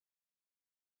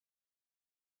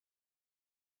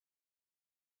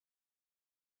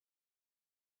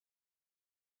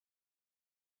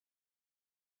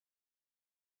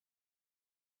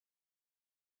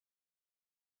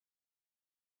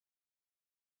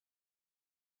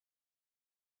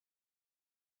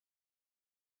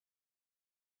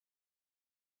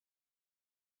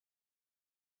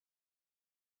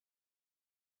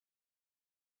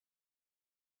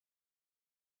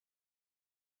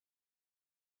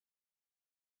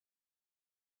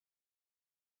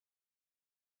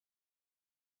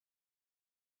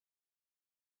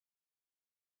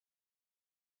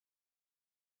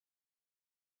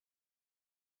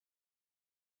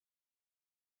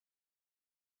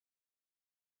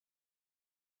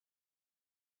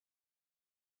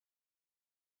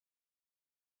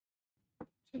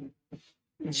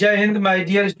जय Hind my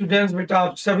dear students. बेटा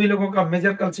आप सभी लोगों का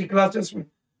मेजर कलसी क्लासेस में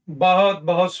बहुत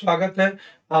बहुत स्वागत है।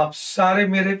 आप सारे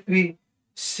मेरे प्रिय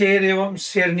शेर एवं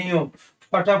शेरनियों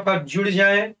फटाफट जुड़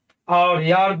जाएं और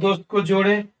यार दोस्त को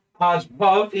जोड़ें। आज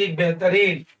बहुत ही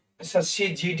बेहतरीन एसएससी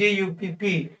जीडी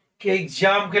यूपीपी के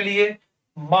एग्जाम के लिए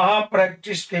महा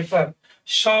प्रैक्टिस पेपर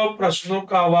 100 प्रश्नों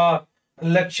का वार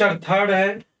लेक्चर थर्ड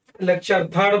है। लेक्चर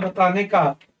थर्ड बताने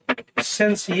का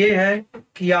सेंस ये है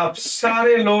कि आप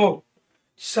सारे लोग,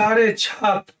 सारे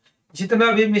छात्र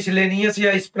जितना भी मिसलेनियस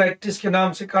या इस प्रैक्टिस के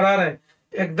नाम से करा रहे हैं,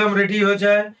 एकदम रेडी हो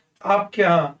जाए। आपके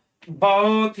यहाँ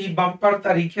बहुत ही बम्पर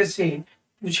तरीके से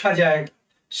पूछा जाएगा।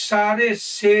 सारे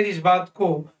शेर इस बात को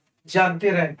जानते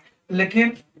रहे,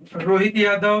 लेकिन रोहित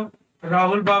यादव,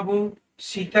 राहुल बाबू,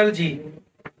 शीतल जी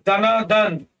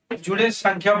दनादन जुड़े,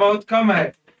 संख्या बहुत कम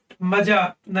है,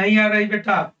 मजा नहीं आ रही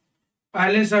बेटा।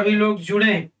 पहले सभी लोग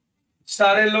जुड़े,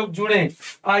 सारे लोग जुड़े।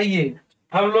 आइए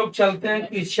हम लोग चलते हैं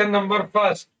क्वेश्चन नंबर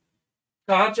फर्स्ट।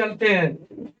 कहाँ चलते हैं?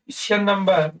 क्वेश्चन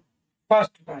नंबर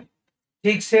फर्स्ट पर।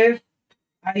 ठीक से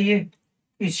आइए,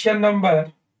 क्वेश्चन नंबर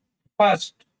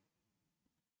फर्स्ट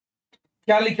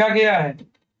क्या लिखा गया है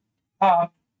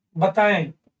आप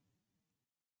बताएं।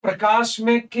 प्रकाश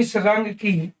में किस रंग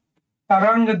की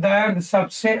तरंग दैर्घ्य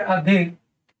सबसे अधिक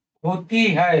होती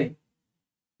है?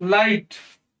 Light.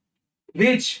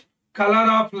 Which colour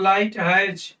of light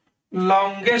has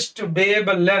longest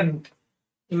wavelength?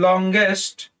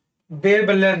 Longest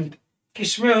wavelength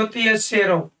किसमें होती है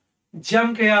शेरों?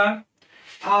 जम के यार।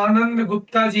 आनंद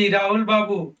गुप्ता जी, राहुल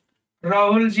बाबू,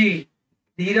 राहुल जी,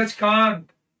 धीरज कांत,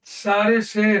 सारे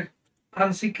शेर,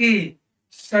 अंशिकी,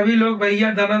 सभी लोग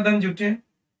भैया धनाधन जुटे,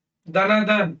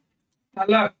 धनाधन,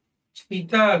 अलग,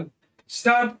 शीतल,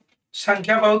 सब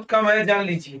संख्या बहुत कम है, जान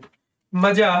लीजिए।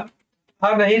 मजा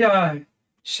आ नहीं रहा है,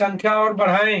 संख्या और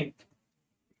बढ़ाएं।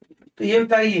 तो ये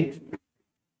बताइए,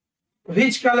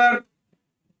 which colour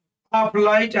of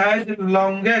light has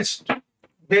longest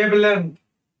wavelength?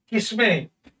 किसमें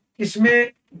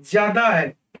किसमें ज्यादा है?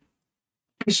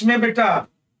 किसमें बेटा?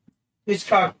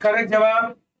 इसका करेक्ट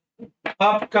जवाब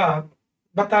आपका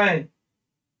बताएं।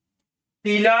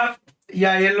 पीला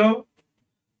या येलो,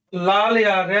 लाल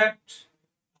या रेड,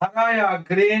 हरा या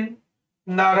ग्रीन,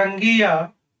 नारंगी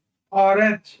या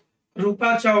ऑरेंज।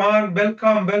 रूपा Chauhan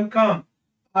welcome welcome.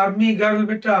 Army girl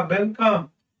बेटा वेलकम।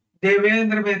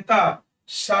 देवेंद्र मेहता,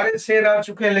 सारे शेर आ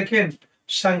चुके हैं, लेकिन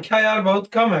संख्या यार बहुत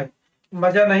कम है,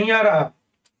 मजा नहीं आ रहा।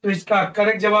 तो इसका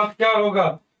करेक्ट जवाब क्या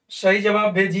होगा? सही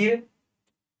जवाब भेजिए।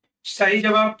 सही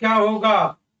जवाब क्या होगा?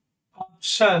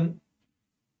 ऑप्शन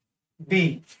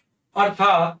बी,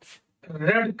 अर्थात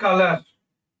रेड कलर।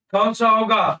 कौन सा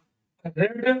होगा?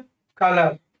 Red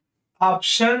colour,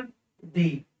 option D.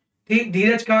 ठीक,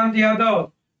 धीरज कांत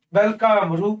यादव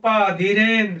वेलकम। रूपा,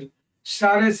 धीरेन्द्र,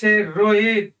 सारे से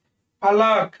रोहित,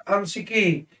 अलक, अंशिकी,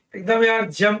 एकदम यार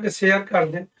जम के शेयर कर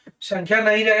दें। संख्या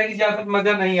नहीं रहेगी ज्यादा,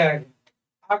 मजा नहीं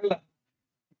आएगा। अगला,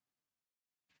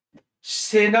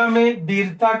 सेना में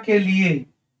वीरता के लिए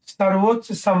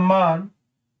सर्वोच्च सम्मान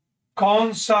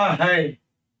कौन सा है?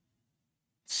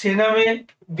 सेना में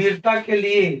वीरता के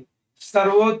लिए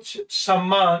सर्वोच्च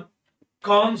सम्मान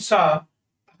कौन सा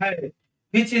है?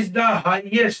 Which is the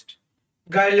highest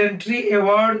gallantry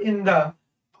award in the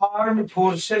armed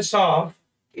forces of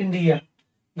India?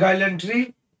 Gallantry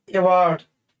award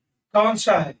कौन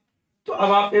सा है? तो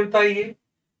अब आप ये बताइए,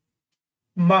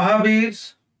 महावीर,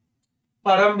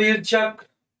 परमवीर चक्र,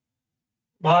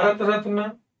 भारत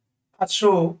रत्न,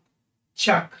 अशोक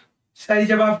चक्र। सही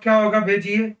जवाब क्या होगा?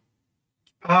 भेजिए।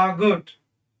 हाँ, गुड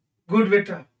गुड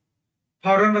बेटा,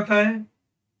 फौरन बताएं।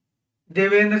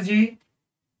 देवेंद्र जी,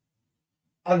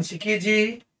 अंशिकी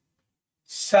जी,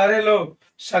 सारे लोग।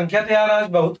 संख्या तो यार आज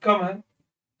बहुत कम है,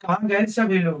 कहाँ गए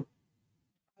सभी लोग?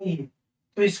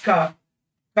 तो इसका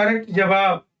करेक्ट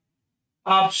जवाब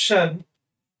ऑप्शन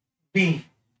बी।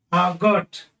 हाँ, गुड,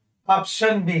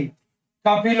 ऑप्शन बी।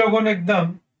 काफी लोगों ने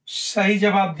एकदम सही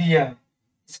जवाब दिया है।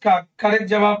 इसका करेक्ट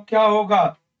जवाब क्या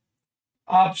होगा?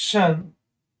 Option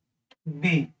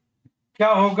B. क्या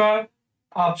होगा?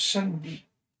 Option B.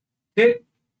 फिर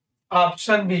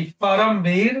ऑप्शन बी,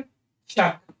 परमवीर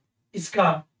चक्र। इसका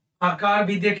आकार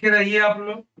भी देखे रहिए आप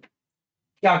लोग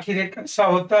कि आखिर कैसा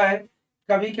होता है।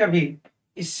 कभी कभी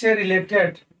इससे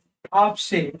रिलेटेड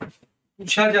आपसे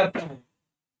पूछा जाता है,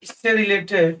 इससे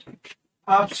रिलेटेड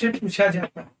आपसे पूछा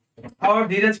जाता है। और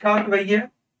धीरज कांत भैया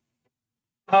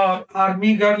और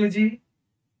आर्मी गर्ल जी,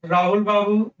 राहुल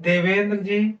बाबू, देवेंद्र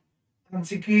जी,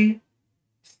 अंशिकी,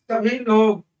 सभी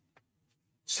लोग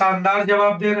शानदार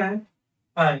जवाब दे रहे हैं।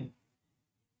 आए,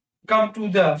 come to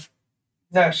the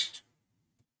next.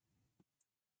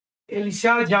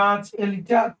 Elisa जांच,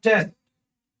 एलिसा टेस्ट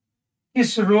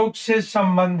किस रोग से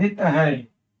संबंधित है?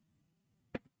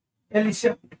 एलिशा,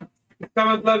 इसका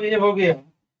मतलब ये हो गया,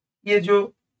 ये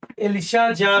जो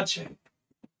एलिशा जांच है,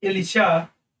 Elisha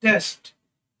test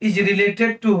is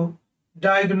related to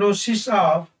diagnosis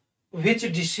of which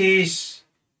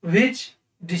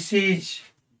disease,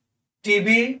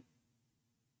 TB,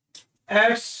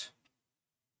 ads,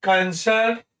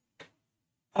 cancer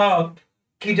और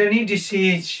किडनी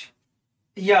डिसीज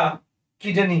या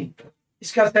किडनी।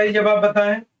 इसका सही जवाब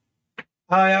बताएं।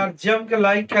 हाँ यार, जम के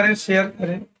लाइक करें, शेयर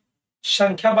करें,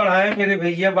 संख्या बढ़ाएं मेरे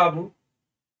भैया बाबू।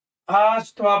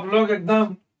 आज तो आप लोग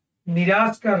एकदम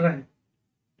निराश कर रहे हैं।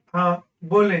 हाँ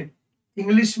बोले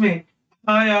इंग्लिश में।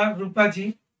 हाँ यार रूपा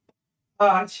जी,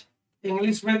 आज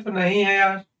इंग्लिश में तो नहीं है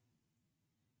यार।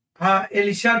 हाँ,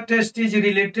 Elisha test is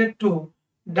related to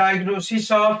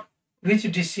diagnosis of which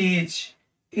disease,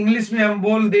 English में हम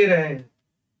बोल दे रहे हैं।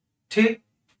 ठीक,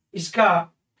 इसका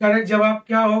करेक्ट जवाब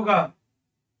क्या होगा?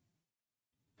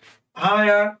 हाँ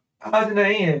यार, आज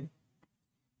नहीं है,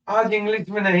 आज इंग्लिश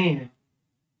में नहीं है,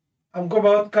 हमको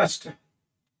बहुत कष्ट है।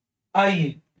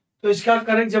 आइए, तो इसका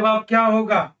करेक्ट जवाब क्या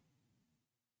होगा?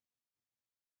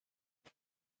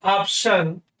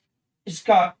 ऑप्शन,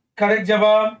 इसका करेक्ट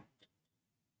जवाब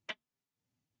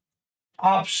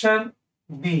ऑप्शन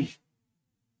बी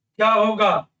क्या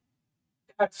होगा?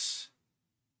 एड्स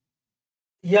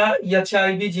या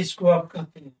HIV जिसको आप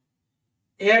कहते हैं,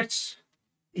 एड्स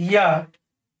या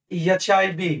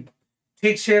HIV।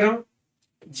 ठीक से रहो,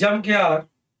 जम के यार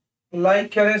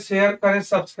लाइक करें, शेयर करें,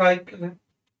 सब्सक्राइब करें।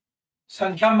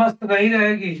 संख्या मस्त नहीं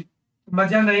रहेगी,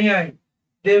 मजा नहीं आए।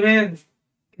 Devendra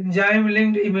enzyme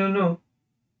linked immuno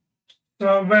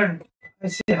solvent,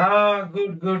 ऐसे। हाँ,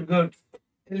 गुड गुड गुड।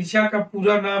 एलिशा का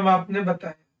पूरा नाम आपने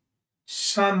बताया,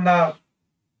 शानदार।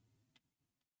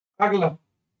 अगला,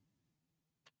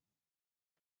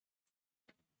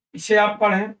 इसे आप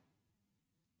पढ़ें।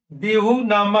 बिहू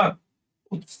नामक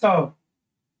उत्सव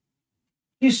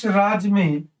किस राज्य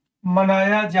में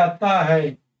मनाया जाता है?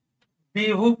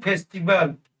 Bihu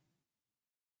festival,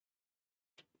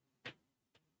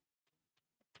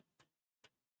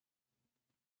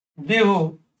 Bihu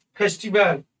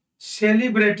festival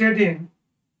celebrated in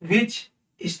which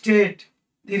state?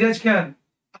 धीरज खान,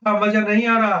 मजा नहीं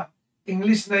आ रहा,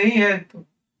 इंग्लिश नहीं है तो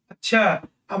अच्छा,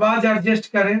 आवाज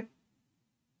एडजस्ट करें।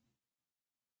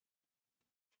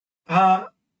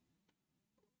 हाँ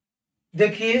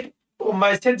देखिए, वो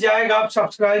मैसेज जाएगा, आप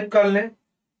सब्सक्राइब कर लें,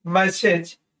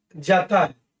 मैसेज जाता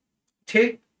है।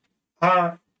 ठीक,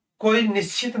 हाँ, कोई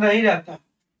निश्चित नहीं रहता।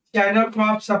 चैनल को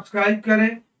आप सब्सक्राइब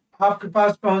करें, आपके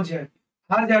पास पहुंच जाए।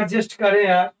 आज एडजस्ट करें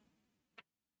यार,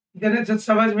 इतने से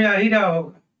समझ में आ ही रहा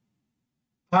होगा।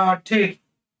 हाँ ठीक,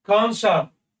 कौन सा?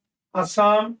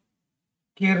 असम,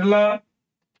 केरला,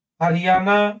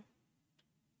 हरियाणा,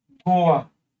 गोवा।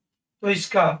 तो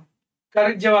इसका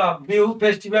करेक्ट जवाब, Bihu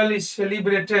festival is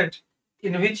celebrated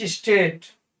in which state?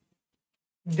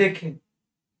 देखें,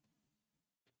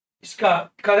 इसका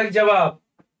करेक्ट जवाब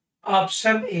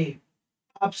option A.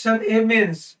 Option A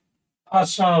means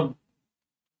Assam,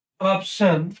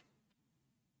 option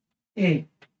A.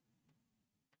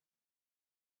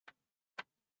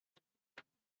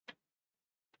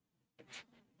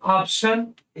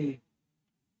 Option A,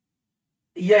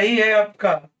 यही है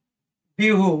आपका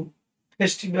बिहू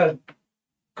फेस्टिवल।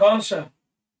 कौन सा?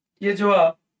 ये जो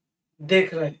आप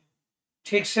देख रहे हैं,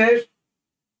 ठीक से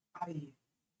आइए।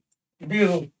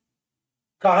 बिहू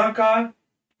कहाँ का?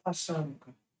 असम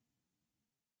का।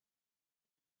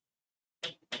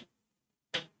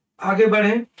 आगे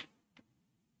बढ़े,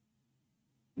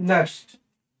 नेक्स्ट,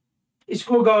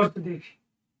 इसको गौर से देखिए।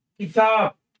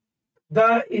 किताब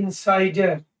द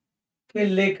इनसाइडर के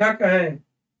लेखक हैं।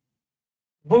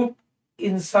 Book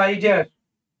insider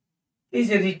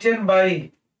is written by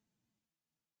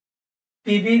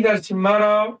PV Narasimha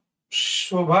Rao,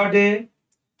 Shobha day,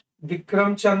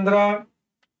 Vikram Chandra,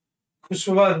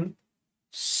 Khushwant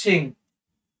Singh.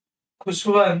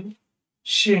 Khushwant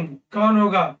Singh कौन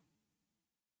होगा?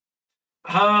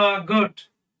 हाँ गुड,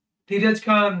 धीरज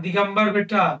खान, दिगंबर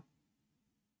बेटा,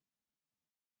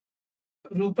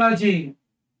 रूपा जी,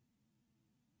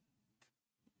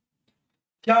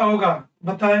 क्या होगा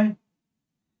बताएं?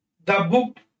 द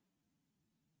बुक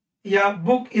या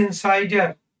book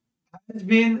insider has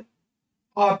been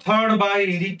authored bye,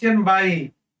 written by,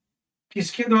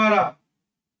 किसके द्वारा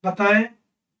बताएं?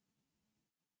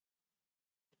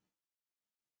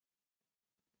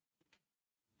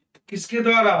 किसके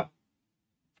द्वारा?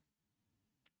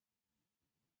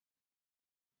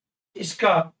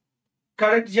 इसका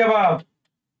करेक्ट जवाब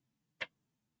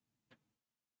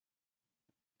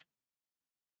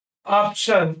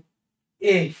option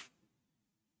A,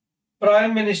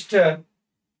 prime minister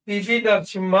PV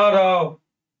Narasimha Rao,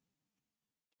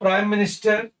 prime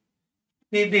minister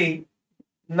PV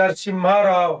Narasimha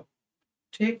Rao.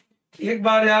 ठीक, एक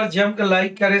बार यार जम के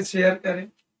लाइक करें, शेयर करें,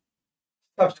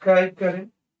 सब्सक्राइब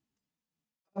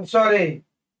करें। Sorry,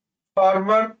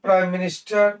 former prime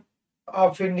minister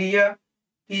of India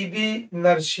PV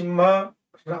Narasimha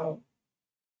Rao.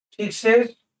 ठीक से,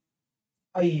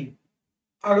 आइए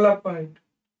अगला point.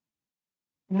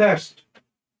 Next,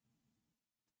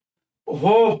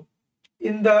 hope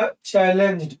in the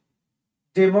challenged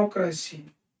democracy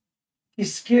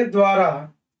किसके द्वारा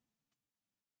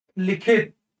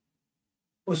लिखित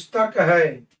पुस्तक है?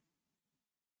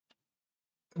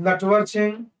 Natwar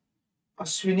Singh,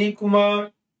 Ashwini Kumar,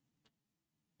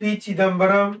 P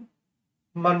Chidambaram,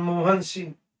 Manmohan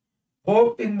Singh.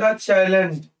 Hope in the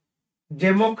challenged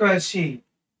democracy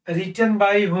written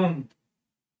by whom?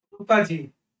 रूपा जी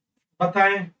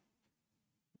बताएं,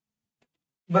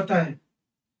 बताएं।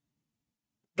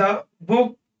 The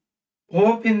book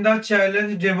hope in the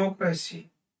challenge democracy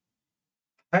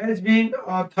has been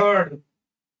authored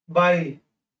by,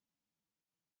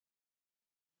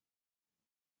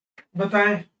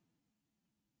 बताएं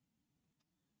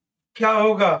क्या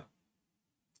होगा?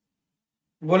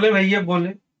 बोले भैया,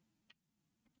 बोले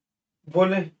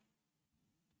बोले।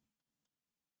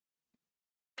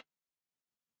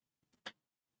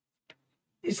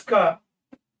 इसका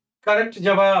करेक्ट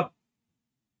जवाब,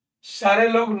 सारे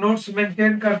लोग नोट्स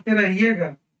मेंटेन करते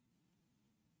रहिएगा,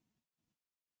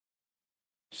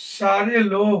 सारे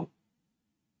लोग।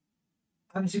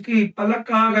 अंशिकी, पलक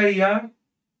कहाँ गई यार?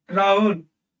 राहुल,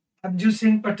 अंजू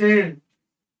सिंह पटेल,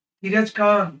 धीरज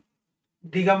खान,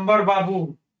 दिगंबर बाबू।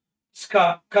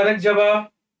 इसका करेक्ट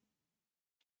जवाब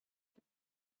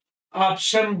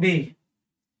option B,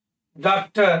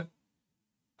 doctor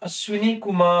Ashwini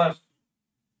Kumar.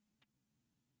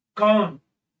 कौन?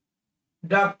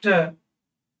 डॉक्टर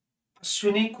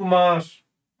अश्विनी कुमार।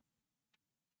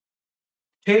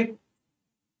 ठीक,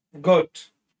 गुड,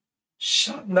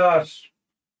 शानदार,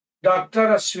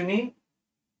 डॉक्टर अश्विनी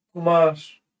कुमार।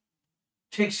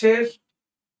 ठीक से,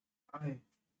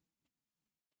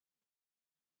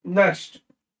 next,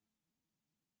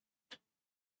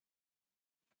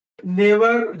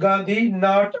 never Gandhi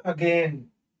not again,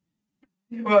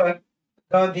 never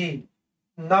Gandhi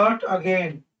not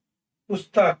again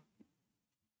पुस्तक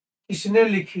किसने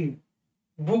लिखी?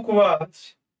 Book was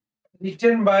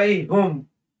written by whom?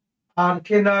 Are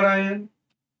के नारायण,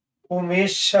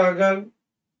 उमेश सागर,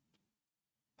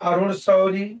 अरुण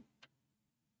शौरी,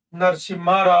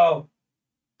 नरसिम्हा राव।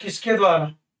 किसके द्वारा?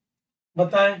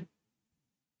 बताएं।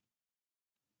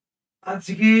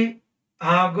 आज की,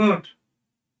 हाँ गुड,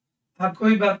 हाँ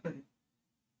कोई बात नहीं।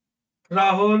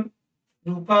 राहुल,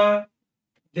 रूपा,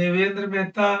 देवेंद्र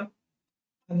मेहता,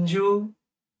 अंजू,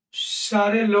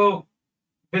 सारे लोग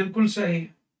बिल्कुल सही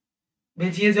है।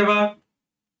 भेजिए जवाब।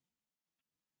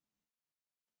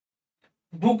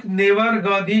 Book never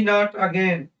Gandhi not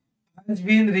again has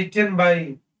been written by,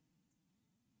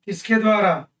 किसके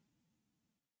द्वारा?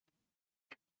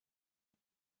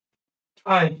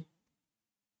 आए,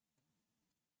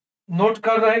 नोट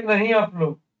कर रहे नहीं आप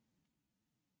लोग?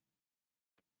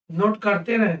 नोट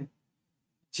करते रहे।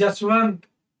 जसवंत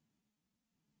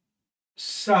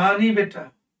सहानी बेटा,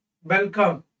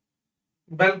 वेलकम,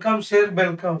 वेलकम शेर,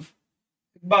 वेलकम।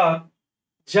 एक बार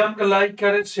जम के लाइक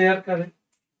करें, शेयर करें।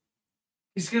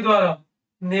 इसके द्वारा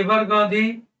never Gandhi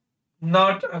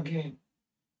not again,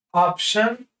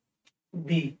 option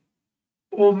B,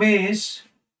 Umesh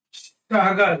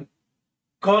सागर।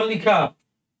 कौन लिखा?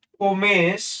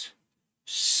 उमेश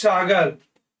सागर,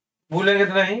 भूलेंगे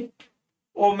तो नहीं,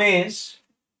 उमेश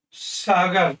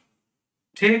सागर।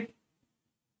 ठीक,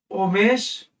 उमेश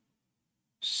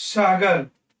सागर।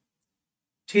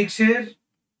 ठीक से,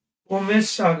 उमेश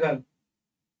सागर।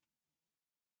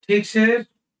 ठीक से,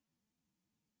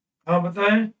 हाँ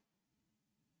बताएं।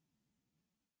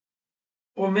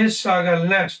 उमेश सागर।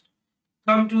 Next,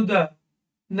 come to the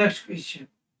next question.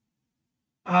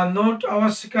 Note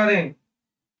अवश्य करें,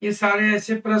 ये सारे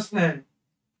ऐसे प्रश्न हैं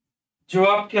जो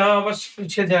आपके यहाँ अवश्य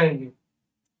पूछे जाएंगे।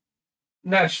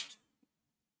 Next,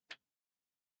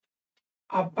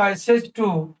 a passage to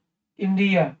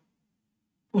India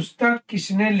पुस्तक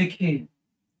किसने लिखी?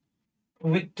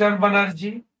 Victor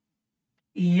Banerjee,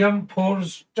 M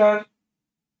Forster,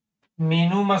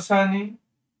 Meenu Masani,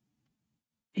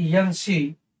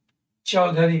 NC.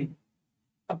 Chaudhary.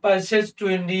 A passage to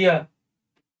India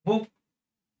book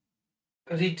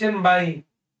written by,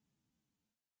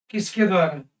 किसके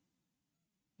द्वारा?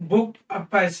 Book a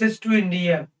passage to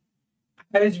India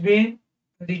has been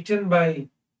written by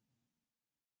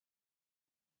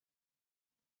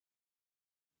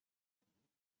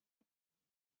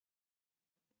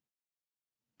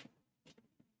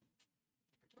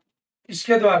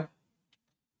किसके द्वारा?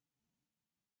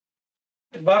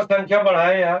 एक बार संख्या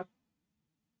बढ़ाए यार।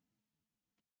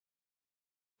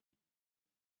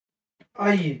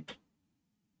 आइए,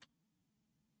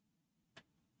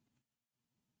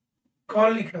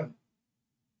 कौन लिखा?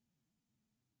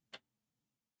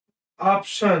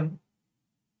 Option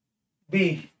B,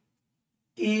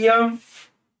 E.M.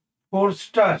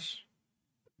 Forster.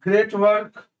 Great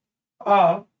work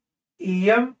of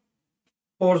E.M.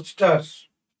 Forster.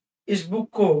 इस बुक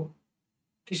को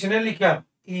किसने लिखा?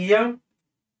 E.M.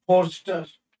 फोर्स्टर।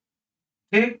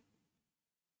 ठीक।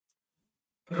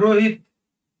 Rohit,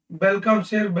 welcome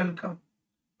sir, welcome.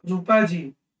 रूपा जी,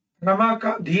 रमा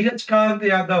का धीरज कांत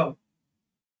यादव,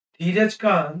 धीरज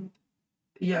कांत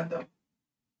यादव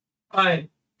आए।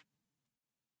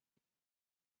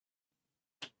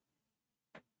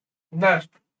 नेक्स्ट,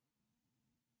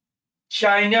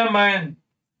 चाइना मैन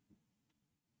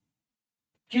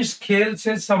किस खेल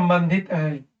से संबंधित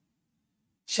है?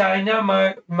 China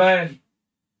man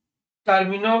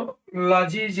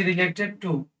terminology is related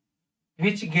to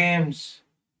which games?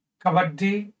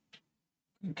 Kabaddi,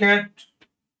 cricket,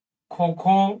 kho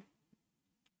kho,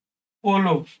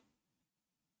 पोलो।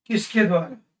 किसके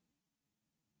द्वारा?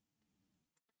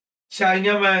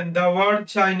 China man, the word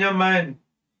China man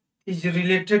is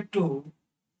related to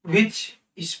which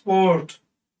sport?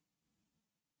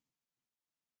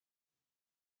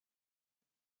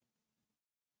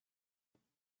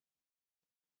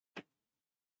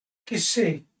 किससे?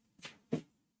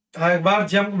 एक बार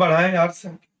जंप बढ़ाए यार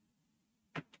सर।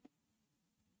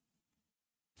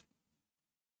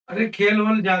 अरे खेल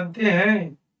वोल जानते हैं,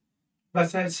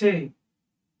 बस ऐसे।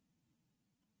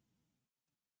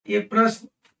 ये प्रश्न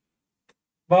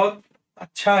बहुत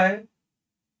अच्छा है,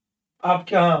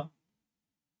 आपके यहाँ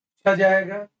पूछा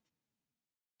जाएगा।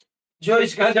 जो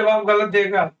इसका जवाब गलत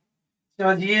देगा,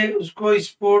 समझिए उसको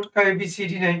स्पोर्ट का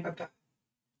ABCD नहीं पता,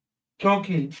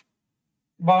 क्योंकि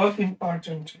बहुत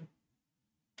इंपॉर्टेंट है।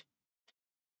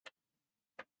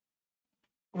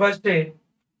 वैसे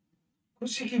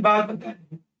खुशी की बात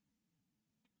बताएं,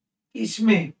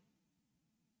 इसमें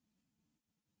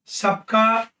सबका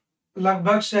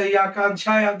लगभग सही।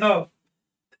 आकांक्षा यादव,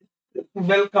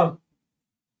 वेलकम।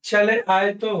 चले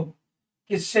आए तो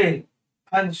किससे?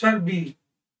 Answer B,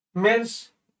 means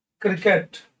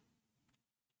cricket.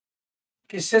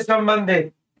 किससे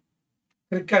संबंधित?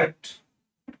 क्रिकेट।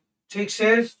 ठीक से,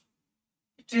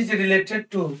 it is related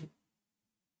to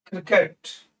cricket.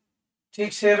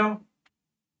 ठीक से रो।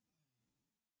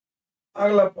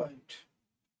 अगला पॉइंट,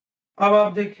 अब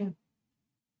आप देखें,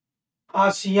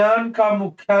 आसियान का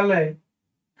मुख्यालय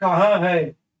कहाँ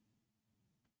है?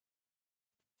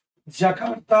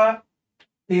 Jakarta,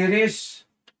 Paris,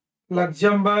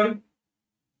 Luxembourg,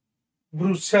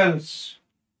 Brussels.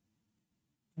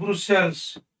 Brussels.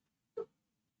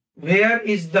 Where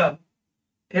is the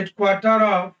headquarter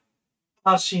of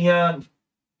ASEAN?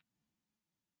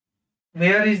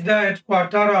 Where is the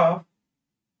headquarter of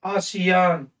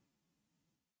ASEAN?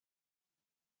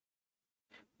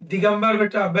 Digambar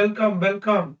बेटा, वेलकम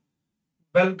वेलकम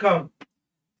वेलकम।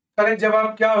 करेक्ट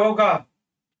जवाब क्या होगा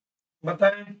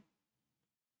बताएं?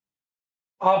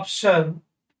 Option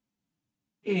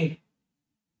A.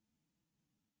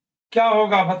 क्या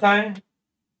होगा बताएं?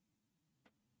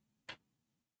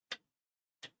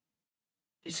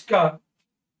 इसका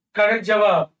करेक्ट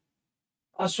जवाब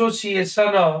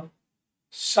association of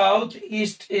south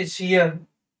east Asian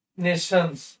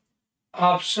Nations,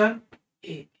 option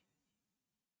A.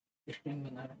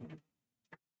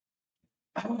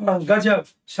 गजब,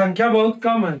 संख्या बहुत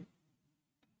कम है।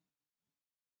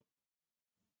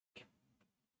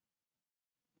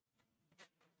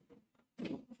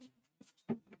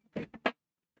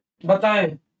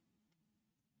 बताएं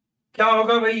क्या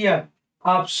होगा भैया?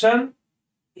 Option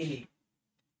A.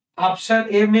 Option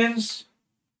A means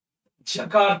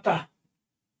Jakarta.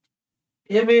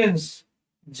 A means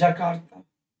Jakarta.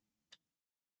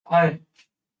 आए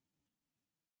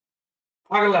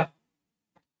अगला,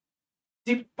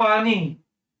 टिप्पानी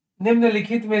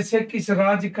निम्नलिखित में से किस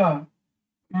राज्य का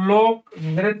लोक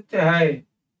नृत्य है?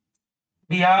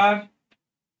 Bihar,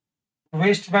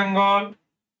 waste Bengal,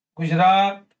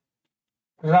 Gujarat,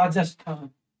 Rajasthan.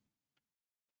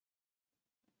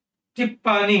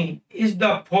 टिप्पानी is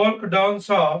the folk dance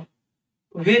of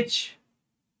which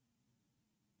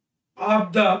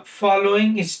of the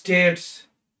following states?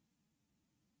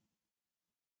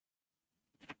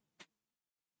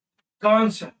 कौन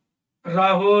सा?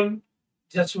 राहुल,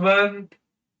 जसवंत,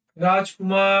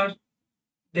 राजकुमार,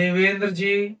 देवेंद्र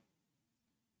जी,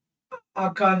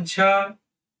 आकांक्षा।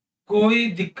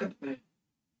 कोई दिक्कत नहीं,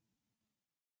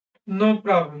 नो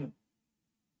प्रॉब्लम।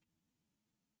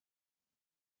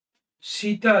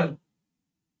 शीतल,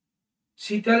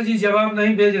 शीतल जी जवाब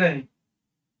नहीं भेज रहे हैं।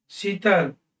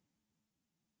 शीतल,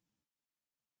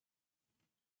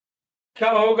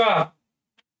 क्या होगा?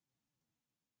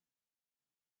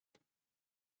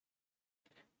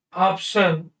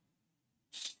 Option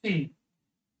C,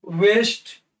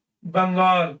 waste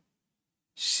Bengal.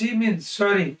 C means,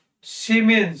 sorry, C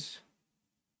means,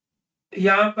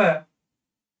 यहाँ पर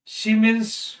सी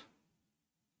मीन्स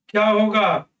क्या होगा?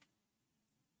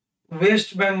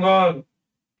 वेस्ट बंगाल।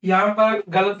 यहाँ पर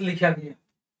गलत लिखा गया,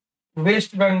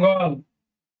 वेस्ट बंगाल।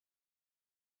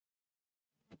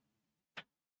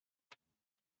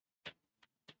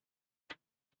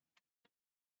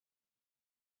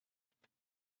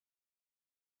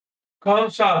 कौन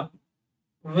सा?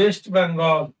 वेस्ट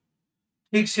बंगाल।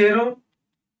 ठीक शेरों,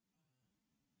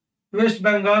 वेस्ट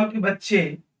बंगाल के बच्चे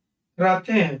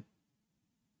रहते हैं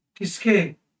किसके?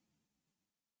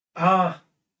 हाँ,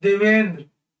 देवेंद्र,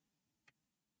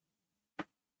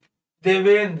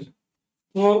 देवेंद्र,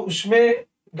 वो उसमें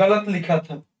गलत लिखा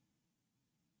था।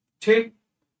 ठीक,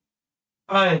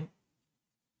 आए,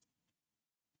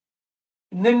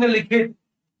 निम्नलिखित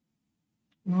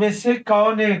में से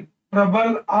कौन एक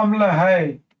प्रबल अम्ल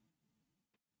है?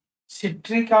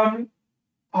 सिट्रिक अम्ल,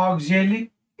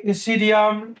 ऑक्जेलिक एसिड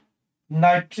अम्ल,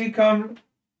 नाइट्रिक अम्ल,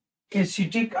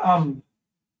 एसिटिक अम्ल।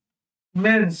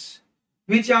 Means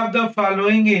which of the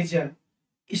following is a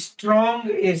strong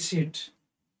acid?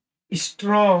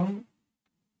 Strong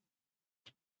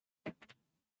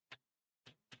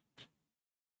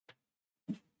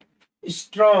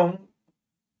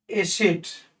acid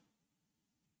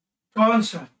कौन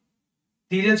सा?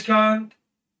 धीरज कांत,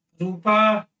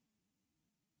 रूपा,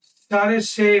 सारे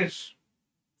शेर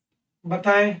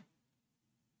बताएं।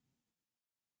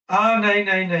 नहीं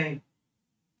नहीं नहीं,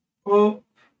 वो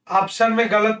ऑप्शन में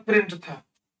गलत प्रिंट था,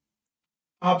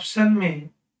 ऑप्शन में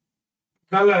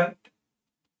गलत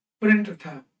प्रिंट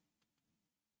था।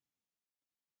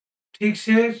 ठीक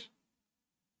शेर,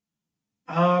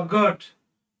 हाँ गुड।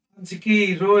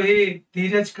 की, रोहित,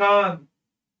 धीरज कांत,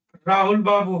 राहुल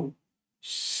बाबू,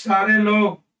 सारे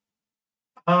लोग,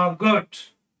 हाँ गुड,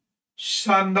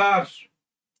 शानदार।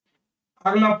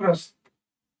 अगला प्रश्न,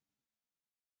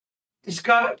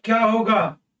 इसका क्या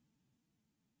होगा?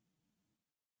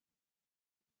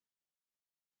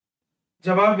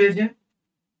 जवाब भेजें,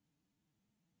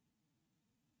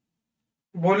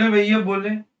 बोले भैया बोले।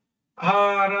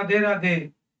 हाँ, राधे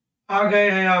राधे, आ गए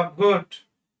हैं आप, गुड,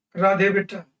 राधे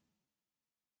बेटा।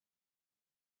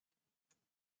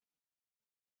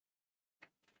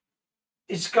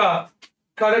 इसका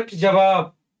करेक्ट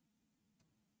जवाब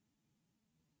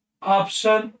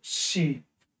ऑप्शन सी,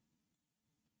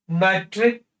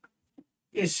 नाइट्रिक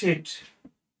एसिड।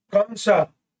 कौन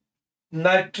सा?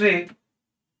 Nitric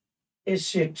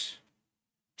acid.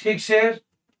 ठीक से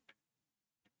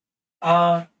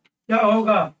क्या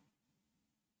होगा?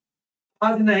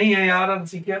 आज नहीं है यार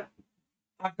अंशिका,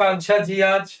 आकांक्षा जी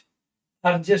आज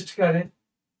एडजस्ट करें।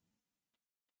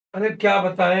 अरे क्या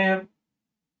बताएं, हम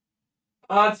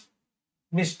आज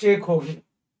मिस्टेक हो गई।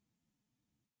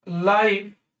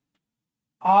 Life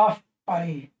of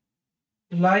pi,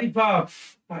 life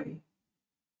of pi,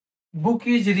 book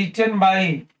is written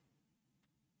by,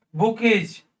 book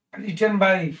is written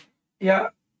by, या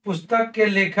पुस्तक के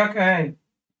लेखक हैं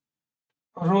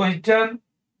रोहिटन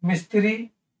मिस्त्री,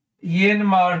 येन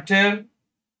मार्टेल,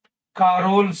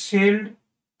 कारोल सील्ड,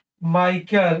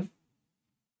 माइकल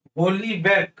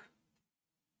होलीबैक।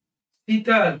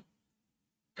 शीतल,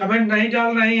 कमेंट नहीं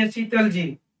डाल रही है शीतल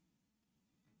जी।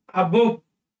 A book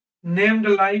named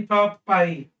Life of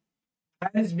Pi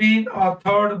has been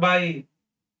authored by,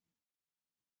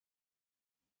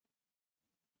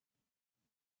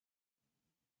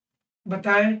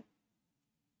 बताएं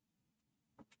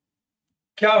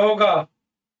क्या होगा?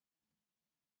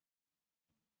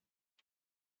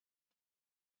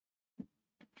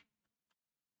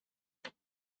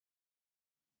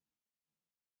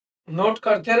 नोट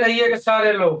करते रहिएगा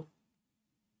सारे लोग।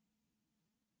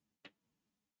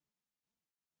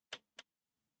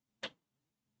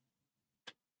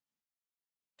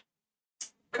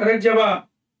 करेक्ट जवाब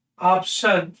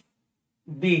option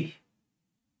B,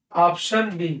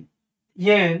 option B,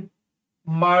 yen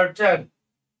mortal,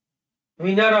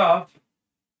 winner of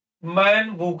man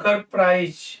Booker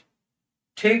prize.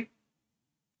 ठीक,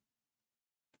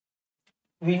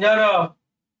 winner of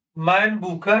man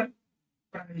Booker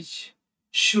prize.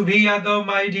 Shubhi Yadav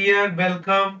my dear,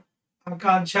 welcome.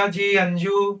 आकांक्षा जी,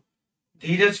 अंजू,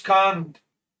 धीरज कांत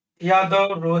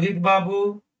यादव, रोहित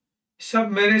बाबू,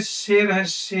 सब मेरे शेर हैं,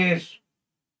 शेर।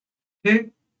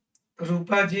 ठीक,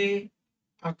 रूपा जी,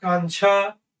 आकांक्षा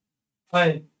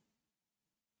है,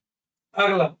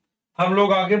 अगला, हम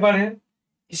लोग आगे बढ़े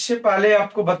इससे पहले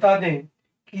आपको बता दें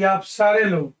कि आप सारे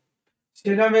लोग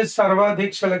सेना में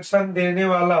सर्वाधिक सिलेक्शन देने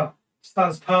वाला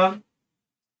संस्थान,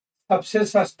 सबसे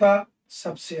सस्ता,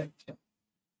 सबसे अच्छा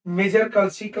मेजर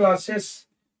कलसी क्लासेस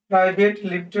प्राइवेट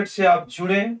लिमिटेड से आप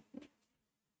जुड़े।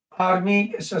 आर्मी,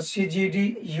 एसएससी जीडी,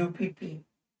 यूपीपी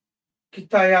की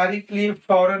तैयारी के लिए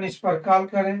फौरन इस पर कॉल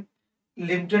करें।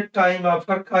 लिमिटेड टाइम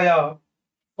ऑफर का आप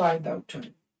फायदा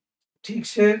उठाएं। ठीक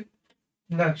से।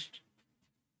 नेक्स्ट,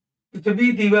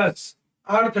 पृथ्वी दिवस,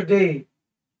 अर्थ day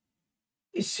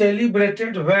is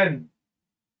celebrated when.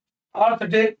 Earth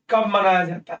day कब मनाया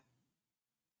जाता है?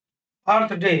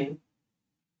 अर्थ day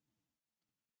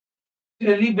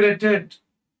celebrated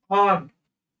on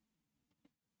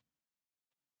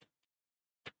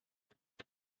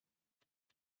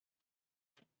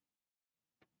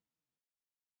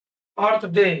earth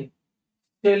day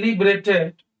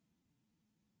celebrated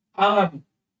on,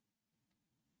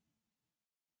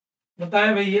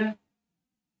 बताएं भैया।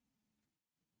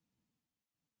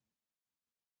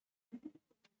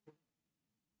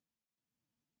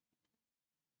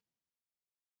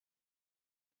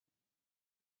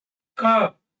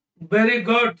 कब? Very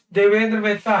good Devendra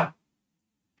Mehta.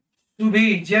 तू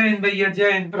भी जय हिंद भैया,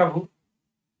 जय हिंद प्रभु।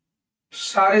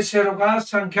 सारे शेरों का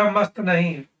संख्या मस्त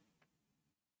नहीं है।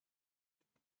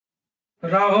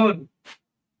 राहुल,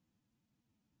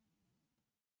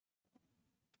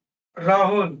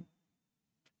 राहुल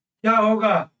क्या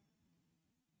होगा?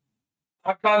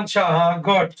 आकांक्षा, हाँ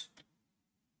गुड।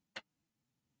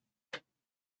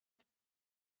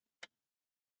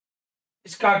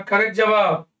 इसका करेक्ट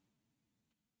जवाब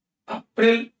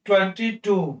अप्रैल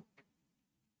 22।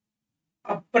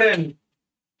 अप्रैल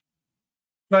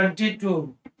 22।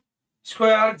 इसको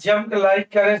यार जम के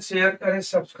लाइक करें, शेयर करें,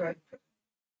 सब्सक्राइब करें।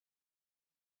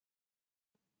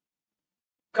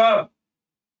 कब?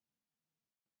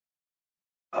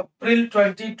 अप्रैल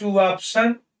 22,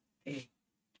 ऑप्शन ए।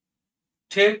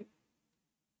 ठीक।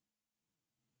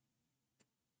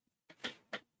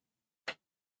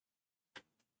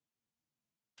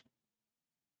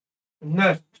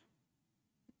 नेक्स्ट,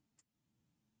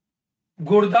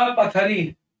 गुर्दा पथरी,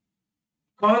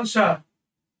 कौन सा?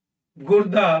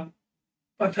 गुर्दा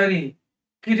पथरी,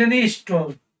 किडनी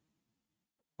स्टोन।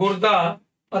 गुर्दा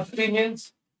पथरी मीन्स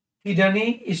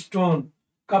किडनी स्टोन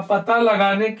का पता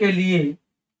लगाने के लिए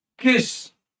किस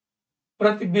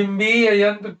प्रतिबिंबीय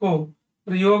यंत्र को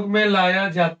प्रयोग में लाया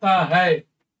जाता है?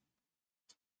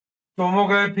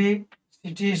 Tomography,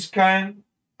 CT scan,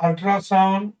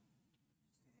 ultrasound,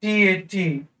 TAT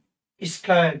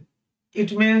scan.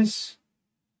 It means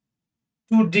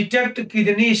to detect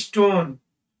kidney stone,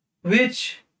 which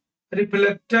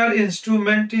reflector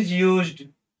instrument is used?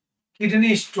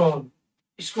 Kidney stone,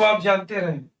 इसको आप जानते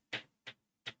रहे।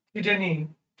 Kidney,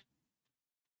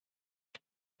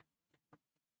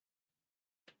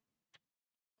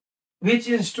 which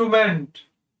instrument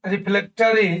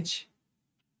reflector is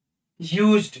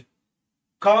used?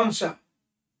 कौन सा?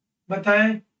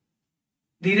 बताएं।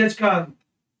 धीरज कांत,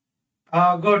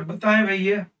 हाँ गुड, बताएं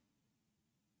भैया।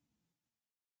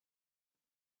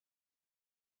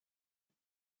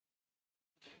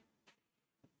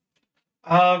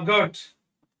 हाँ गुड।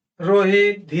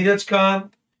 रोहित, धीरज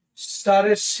कांत,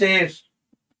 सारे शेर।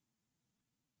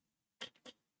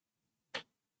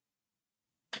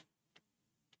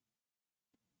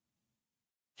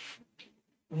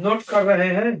 नोट कर रहे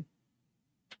हैं।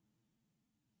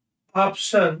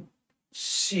 ऑप्शन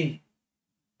सी,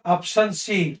 ऑप्शन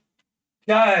सी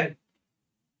क्या है?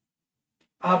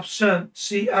 ऑप्शन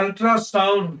सी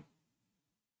अल्ट्रासाउंड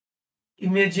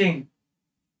इमेजिंग,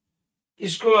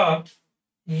 इसको आप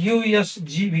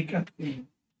यूएसजी भी कहते हैं।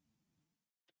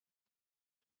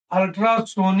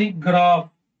 Ultrasonic graph,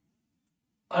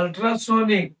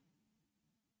 ultrasonic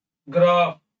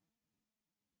graph.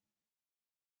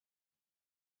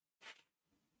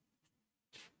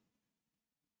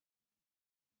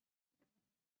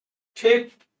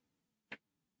 ठीक,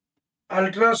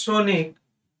 अल्ट्रासोनिक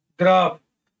ग्राफ।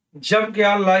 जब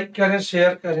क्या लाइक करें,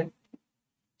 शेयर करें,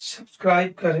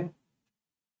 सब्सक्राइब करें।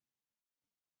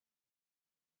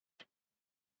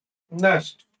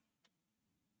 नेक्स्ट,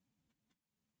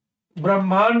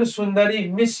 ब्रह्मांड सुंदरी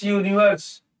मिस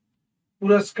यूनिवर्स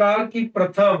पुरस्कार की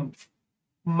प्रथम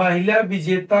महिला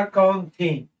विजेता कौन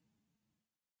थी?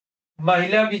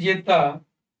 महिला विजेता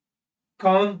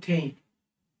कौन थी?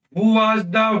 Who was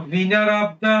the winner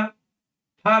of the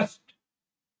first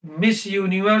Miss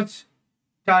Universe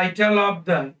title of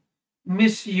the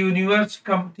Miss Universe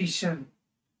competition?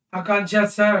 Akanksha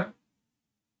sir,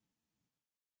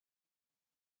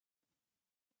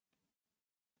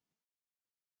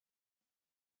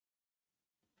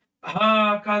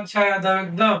 हाँ आकांक्षा यादव,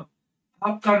 एकदम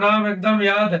आपका नाम एकदम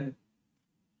याद है।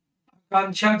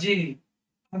 आकांक्षा जी,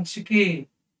 अंशिकी,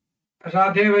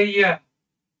 राधे भैया,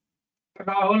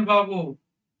 राहुल बाबू,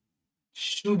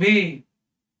 शुभी,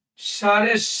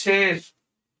 सारे शेर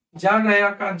जान रहे हैं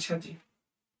आकांक्षा जी,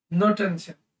 नो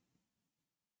टेंशन।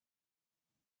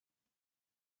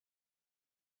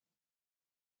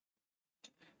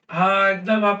 हाँ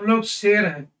एकदम आप लोग शेर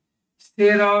हैं,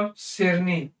 शेर और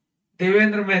शेरनी।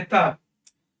 देवेंद्र मेहता,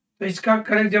 तो इसका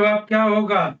करेक्ट जवाब क्या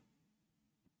होगा?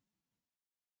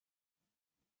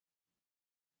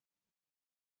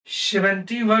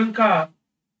 71 का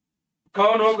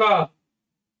कौन होगा?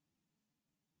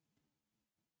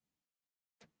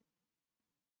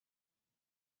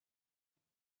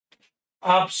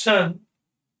 ऑप्शन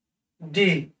डी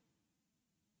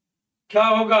क्या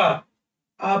होगा?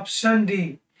 Option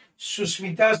D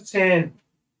Sushmita Sen.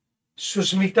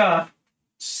 सुष्मिता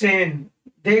सेन,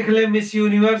 देख ले मिस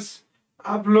यूनिवर्स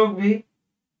आप लोग भी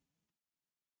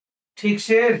ठीक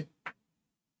से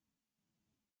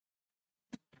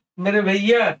मेरे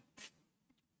भैया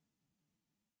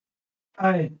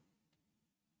आए।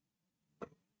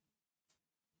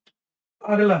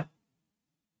 अगला,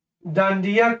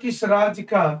 डांडिया किस राज्य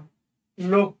का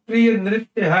लोकप्रिय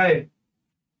नृत्य है?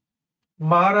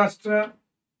 महाराष्ट्र,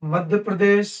 मध्य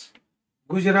प्रदेश,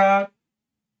 गुजरात,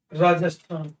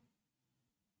 राजस्थान।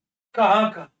 कहाँ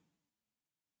का?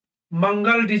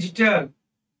 मंगल डिजिटल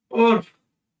उर्फ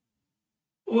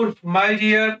उर्फ माय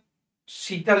डियर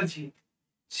शीतल जी,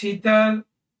 शीतल,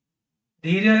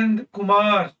 धीरेन्द्र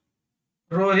कुमार,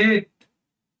 रोहित,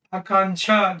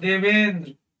 आकांक्षा,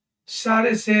 देवेंद्र,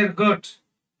 सारे शेर गुड,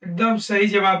 एकदम सही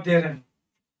जवाब दे रहे हैं।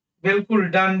 बिल्कुल,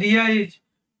 dandiya is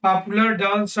popular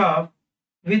dance of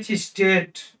which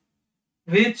state?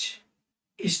 Which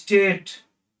state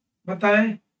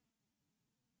बताएं।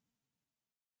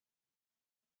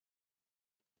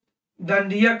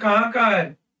 डांडिया कहाँ का है?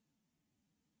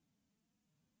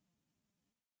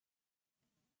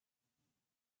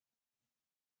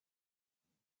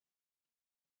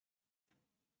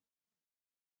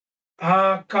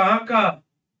 हाँ कहाँ का?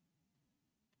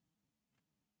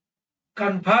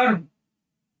 कंफर्म?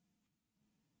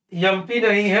 एमपी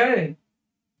नहीं है,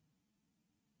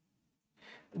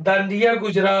 डांडिया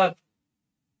गुजरात।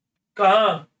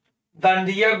 कहाँ?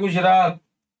 डांडिया गुजरात।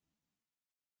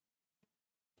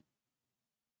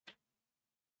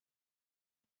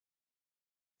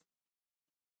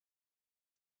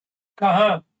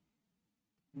 कहाँ?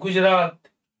 गुजरात।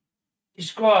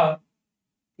 इसको आप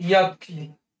याद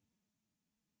कीजिए।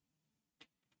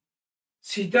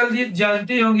 शीतल जी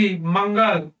जानती होंगी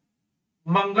मंगल,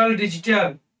 मंगल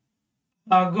डिजिटल।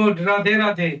 हाँ गुड, राधे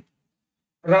राधे,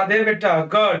 राधे बेटा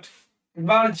गुड। एक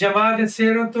बार जमा दे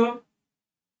शेरों तो।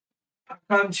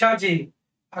 आकांक्षा जी,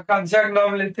 आकांक्षा का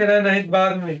नाम लेते रहे नहीं तो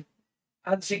बाद में।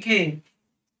 अंशिकी,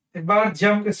 एक बार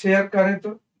जम के शेयर करें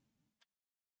तो।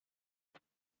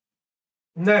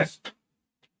 नेक्स्ट,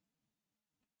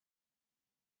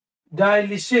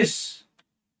 डायलिसिस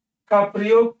का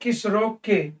प्रयोग किस रोग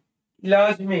के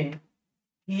इलाज में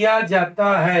किया जाता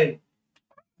है?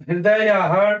 हृदय या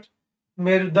हार्ट,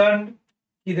 मेरुदंड,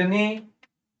 किडनी,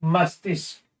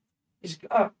 मस्तिष्क।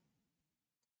 इसका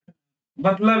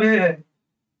मतलब ये है,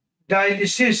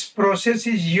 dialysis process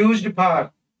is used for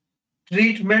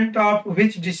treatment of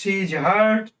which disease?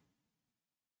 Heart,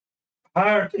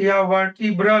 heart या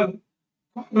vertebral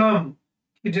column,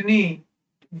 kidney,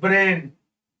 brain.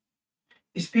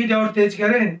 Speed और तेज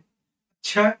करें?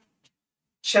 अच्छा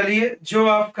चलिए, जो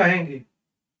आप कहेंगे।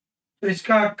 तो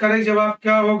इसका करेक्ट जवाब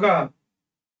क्या होगा?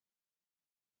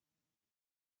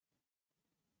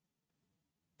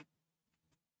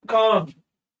 कौन?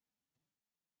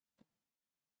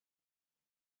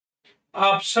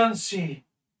 Option C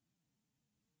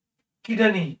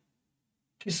kidney.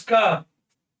 किसका?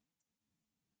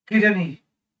 किडनी,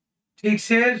 ठीक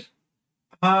से।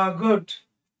 हाँ गुड,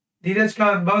 धीरज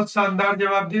खान बहुत शानदार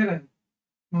जवाब दे रहे हैं।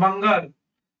 मंगल,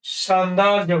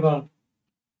 शानदार जवाब,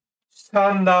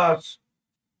 शानदार।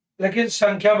 लेकिन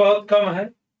संख्या बहुत कम है,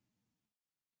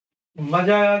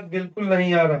 मजा आज बिल्कुल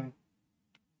नहीं आ रहा है।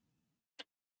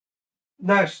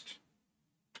 नेक्स्ट,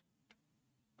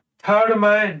 थर्ड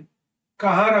मैन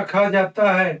कहाँ रखा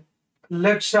जाता है?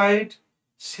 लेफ्ट साइड,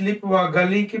 स्लिप व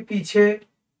गली के पीछे,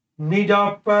 मिड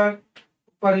ऑफ पर,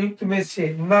 प्रयुक्त में से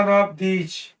नन ऑफ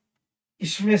दीज,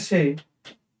 इसमें से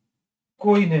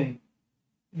कोई नहीं।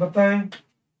 बताएं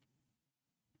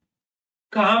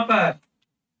कहां पर?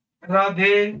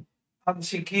 राधे,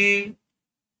 अंशिकी,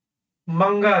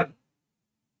 मंगल,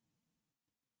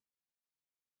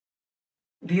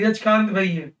 धीरज कांत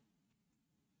भैया,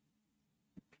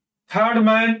 third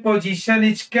man position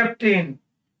is kept in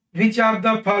which of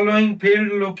the following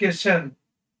field location,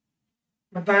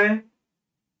 बताएं।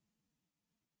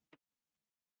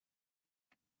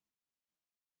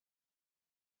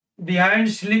 बिहाइंड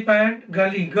स्लिप एंड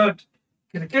गली, गुड।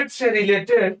 क्रिकेट से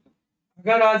रिलेटेड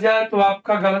अगर आ जाए तो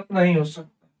आपका गलत नहीं हो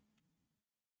सकता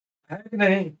है कि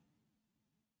नहीं।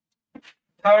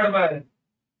 Third man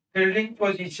fielding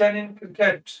position in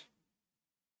cricket,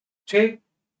 ठीक,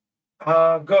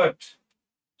 हाँ गुड,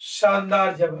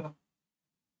 शानदार जवाब।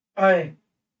 आए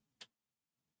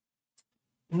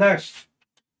नेक्स्ट,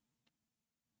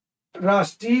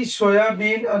 राष्ट्रीय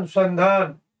सोयाबीन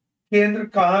अनुसंधान केंद्र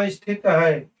कहाँ स्थित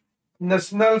है।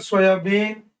 National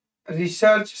soybean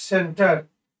research centre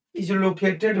is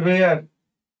located where,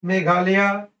 Meghalaya,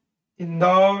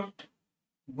 Indore,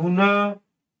 गुना,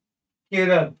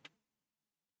 केरल,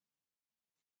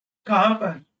 कहाँ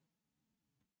पर,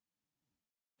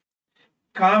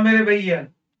 कहाँ मेरे भैया।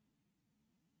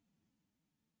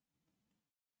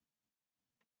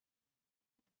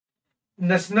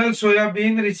 National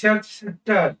soybean research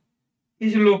centre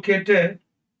is located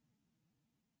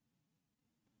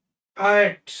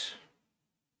at,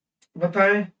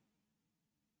 बताएं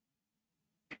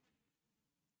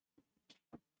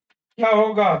क्या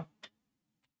होगा,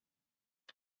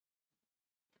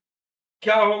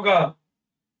 क्या होगा।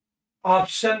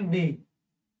 ऑप्शन बी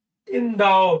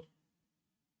इंदौर,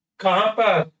 कहां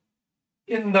पर,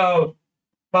 इंदौर,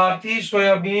 भारतीय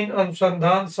सोयाबीन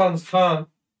अनुसंधान संस्थान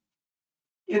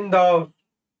इंदौर,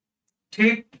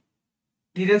 ठीक।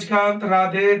 धीरजकांत,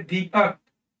 राधे, दीपक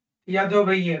यादव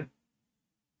भैया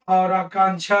और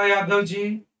आकांक्षा यादव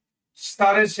जी,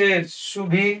 सारे से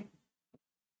सुभी,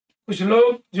 कुछ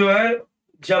लोग जो है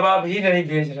जवाब ही नहीं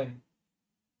भेज रहे,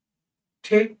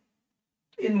 ठीक।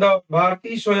 इंदौर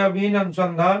भारतीय सोयाबीन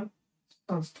अनुसंधान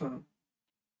संस्थान।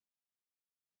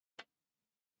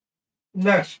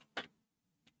 नेक्स्ट,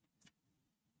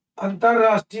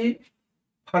 अंतरराष्ट्रीय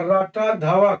फर्राटा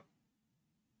धावक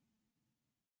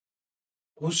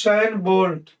हुसैन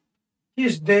बोल्ट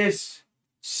किस देश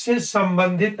से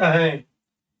संबंधित है।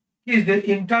 किस देश,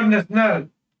 international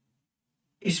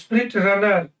sprint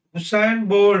runner Usain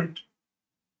Bolt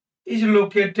is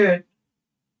located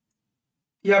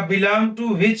या belong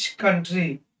to which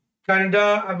country,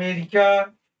 Canada, America,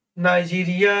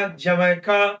 Nigeria,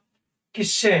 Jamaica,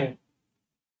 किससे है,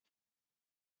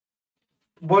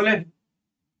 बोले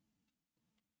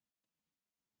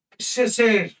किससे से।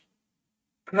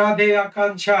 राधे,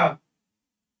 आकांक्षा,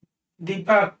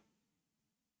 दीपक,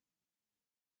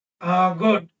 हाँ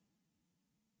गुड,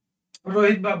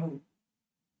 रोहित बाबू,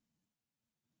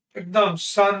 एकदम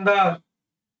शानदार,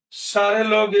 सारे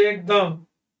लोग एकदम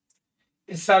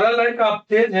सरल है कि आप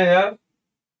तेज है यार।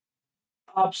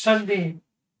 ऑप्शन डी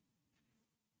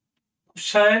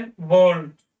हुसैन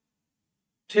बोल्ट,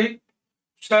 ठीक।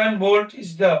 Usain Bolt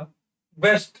is the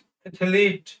best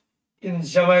athlete in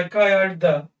Jamaica at the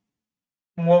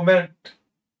moment,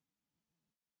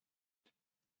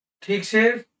 ठीक से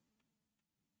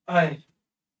आए।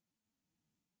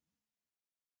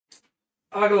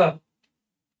 अगला,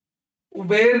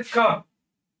 उबेर कप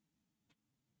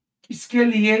किसके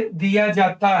लिए दिया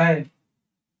जाता है।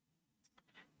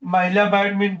 महिला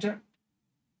बैडमिंटन,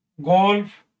 गोल्फ,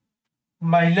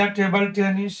 महिला टेबल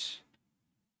टेनिस,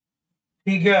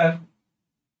 फिगर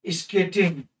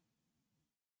स्केटिंग,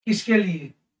 किसके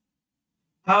लिए।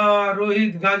 हाँ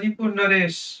Rohit, Ghazipur,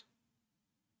 Naresh.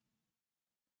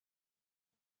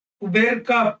 Uber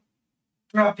cup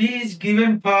trophy is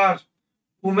given for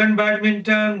women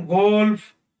badminton,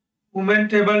 golf, women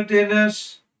table tennis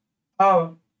और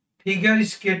फिगर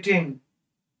स्केटिंग,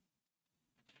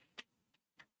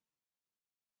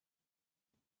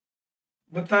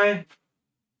 बताएं।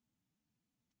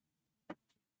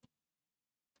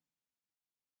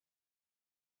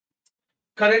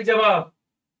 करेक्ट जवाब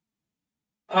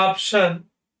option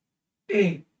A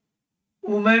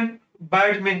women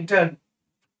badminton,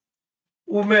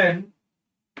 women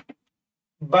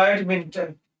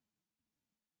badminton,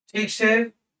 ठीक से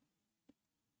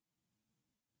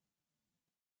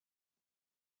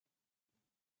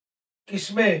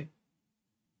किसमें,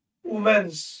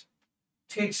 वुमेन्स,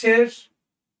 ठीक से।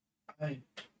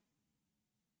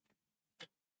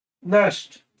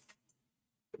 नेक्स्ट,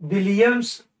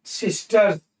 विलियम्स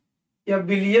सिस्टर्स या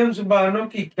विलियम्स बहनों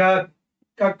की ख्याति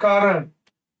का कारण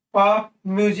पॉप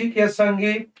म्यूजिक या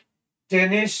संगीत,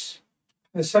 टेनिस,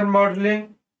 फैशन मॉडलिंग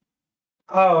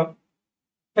और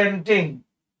पेंटिंग,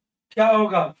 क्या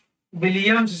होगा।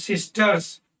 Williams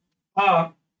sisters are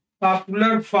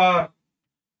popular for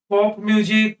pop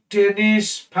music,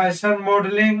 tennis, fashion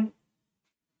modelling,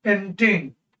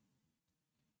 painting,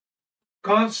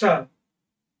 कौन सा?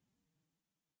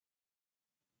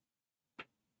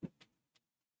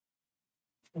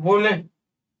 बोले।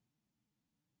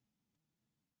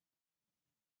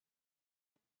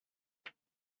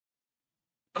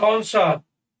 कौन सा?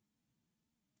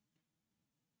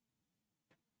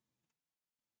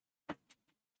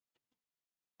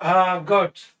 हाँ,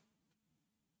 गुड।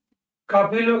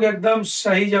 काफी लोग एकदम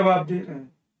सही जवाब दे रहे हैं।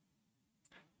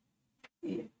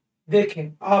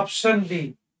 देखें, ऑप्शन बी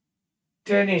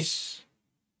टेनिस।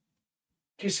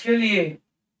 किसके लिए?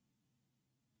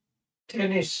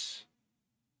 टेनिस।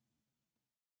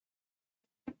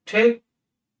 ठीक,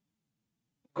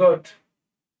 गुड।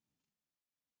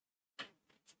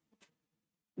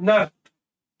 न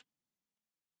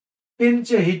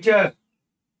pinch hitter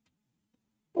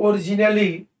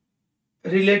originally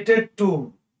related to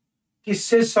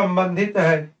किससे संबंधित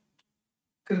है?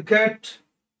 क्रिकेट,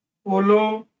 पोलो,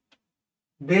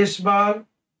 बेसबॉल,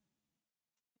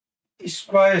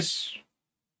 स्क्वैश।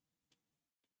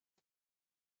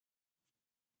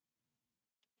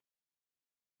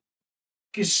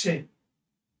 किससे?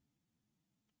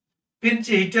 Pinch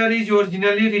hitter is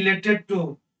originally related to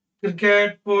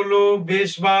cricket, polo,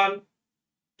 baseball,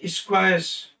 squash.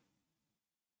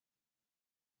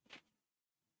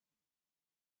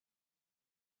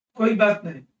 कोई बात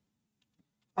नहीं,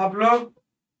 आप लोग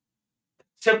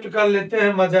एक्सेप्ट कर लेते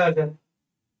हैं, मजा आ जाता।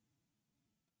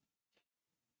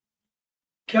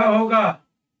 क्या होगा?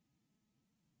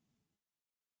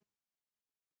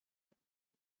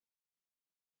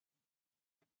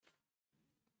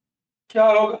 क्या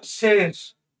होगा? शेर।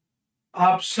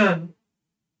 Option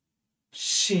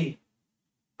C.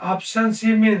 Option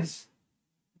C means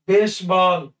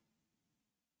baseball.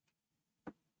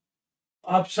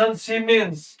 Option C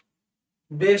means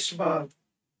baseball.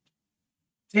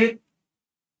 ठीक।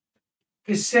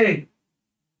 किससे?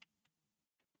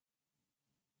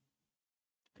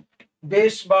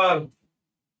 बेसबॉल।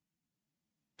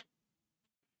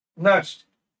 नेक्स्ट,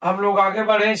 हम लोग आगे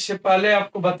बढ़े इससे पहले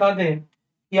आपको बता दें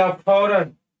कि आप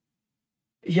फौरन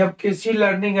एमकेसी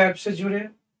लर्निंग ऐप से जुड़े,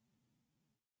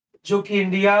 जो कि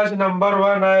India number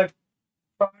 1 app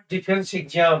for defence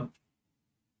exam,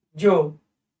 जो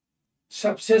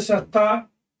सबसे सस्ता,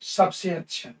 सबसे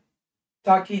अच्छा,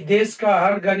 ताकि देश का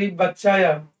हर गरीब बच्चा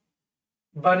या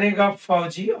बनेगा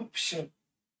फौजी officer.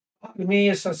 Army,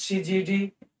 SSC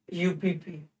GD,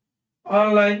 UPP.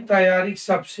 Online तैयारी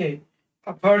सबसे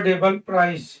affordable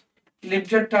price,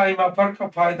 limited time offer का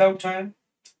फायदा उठाएं।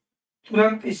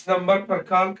 तुरंत इस नंबर पर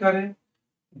कॉल करें।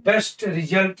 Best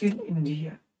result in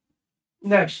India.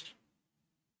 Next,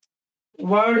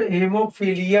 world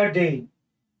haemophilia day,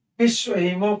 विश्व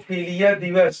हेमोफीलिया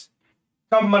दिवस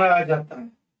कब मनाया जाता है?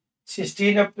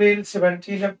 16 अप्रैल,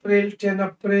 17 अप्रैल, 10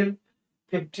 अप्रैल,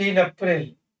 15 अप्रैल।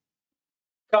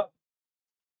 कब?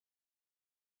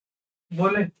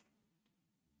 बोले।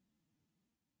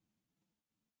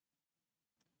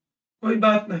 कोई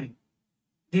बात नहीं,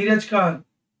 धीरज खान।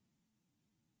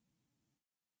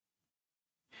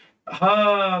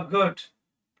 हाँ, गुड।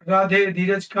 राधे,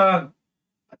 धीरज खान।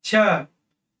 अच्छा,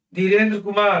 धीरेन्द्र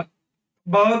कुमार।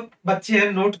 बहुत बच्चे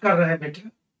हैं, नोट कर रहे हैं बेटा,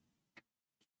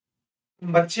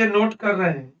 बच्चे नोट कर रहे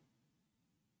हैं।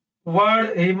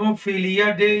 World haemophilia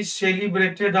day is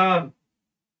celebrated on.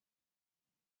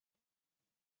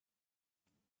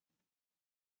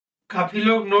 काफी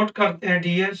लोग नोट करते हैं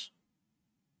डीएस।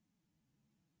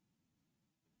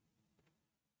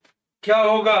 क्या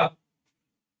होगा?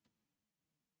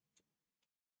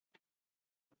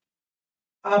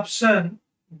 Option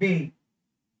B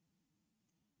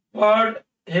world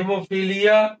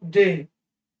haemophilia day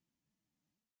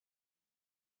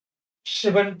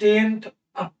 17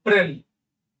 अप्रैल।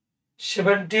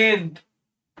 17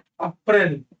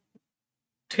 अप्रैल।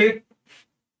 ठीक।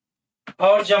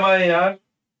 और जमाए यार,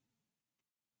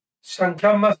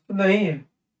 संख्या मस्त नहीं है।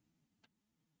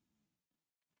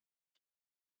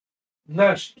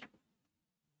 Next,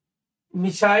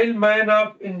 missile man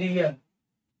of India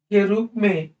के रूप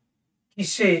में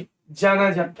किसे जाना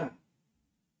जाता है?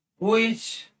 Who is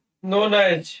known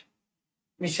as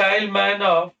missile man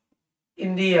of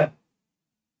India?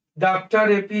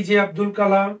 Doctor APJ Abdul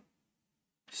Kalam,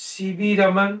 CV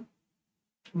Raman,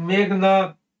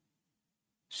 Meghnath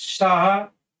Shah,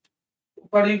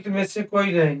 उपर्युक्त में से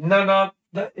कोई नहीं, नन ऑफ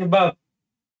द अबव।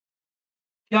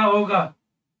 क्या होगा?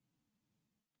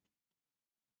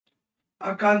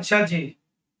 आकांक्षा जी,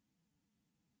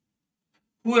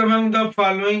 who among the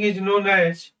following is known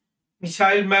as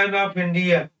missile man of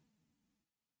India?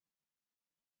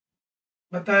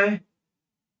 बताएं।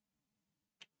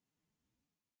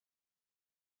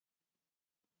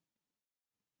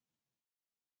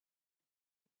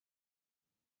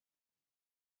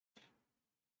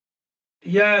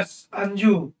 यस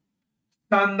अंजू,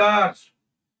 शानदार।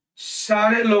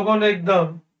 सारे लोगों ने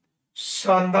एकदम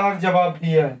शानदार जवाब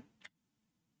दिया है।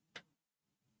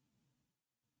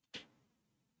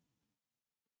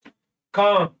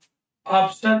 कौन?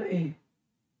 Option A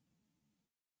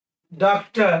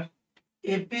doctor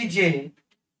APJ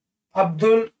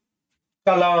Abdul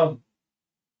Kalam.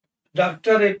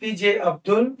 Doctor APJ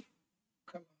Abdul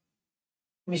Kalam,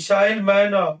 missile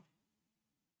man of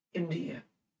India.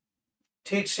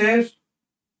 ठीक से।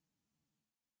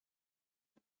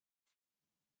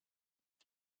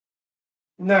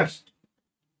 नेक्स्ट,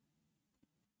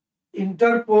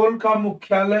 इंटरपोल का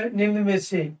मुख्यालय निम्न में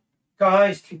से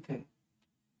कहाँ स्थित है?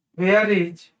 Where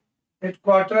is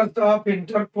headquarters of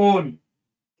Interpol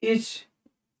is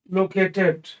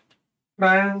located?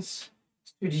 France,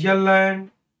 Switzerland,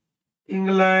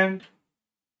 England,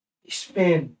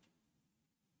 Spain.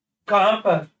 कहां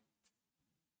पर?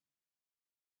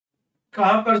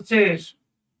 कहां पर से?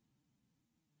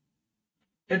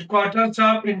 Headquarters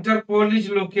of Interpol is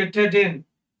located in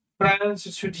France,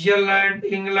 Switzerland,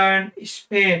 England,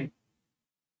 Spain.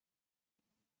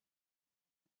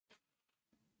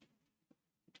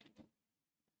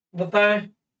 बताएं।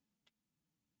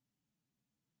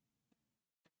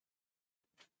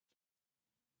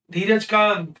 धीरज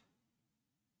कांत,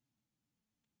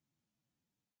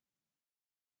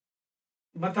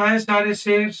 बताएं सारे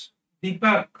शेर।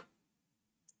 दीपक,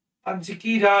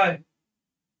 अंशिकी राय,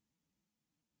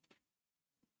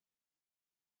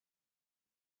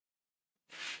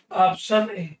 option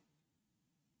A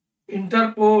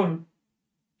interpole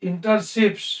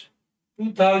इंटरशिप्स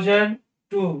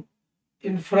 2002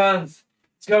 in France.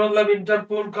 इसका मतलब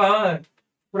इंटरपोल कहाँ है?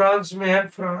 फ्रांस में है,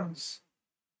 फ्रांस।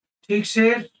 ठीक से।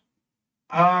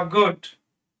 हाँ, गुड।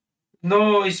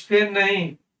 नो, स्पेन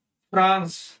नहीं,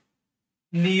 फ्रांस,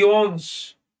 लियोन्स।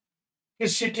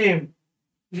 किस सिटी में?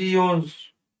 लियोन्स।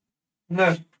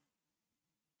 नेक्स्ट,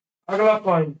 अगला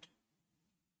पॉइंट।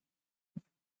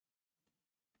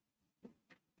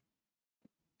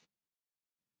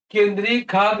 केंद्रीय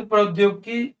खाद्य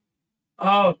प्रौद्योगिकी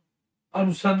और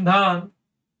अनुसंधान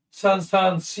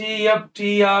संस्थान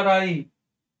CFTRI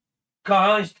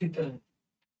कहाँ स्थित है?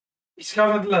 इसका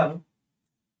मतलब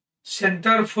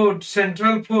central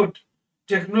food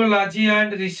technology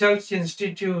and research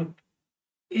institute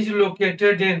is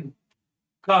located in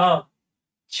कहाँ?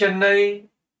 चेन्नई,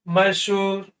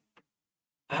 मैसूर,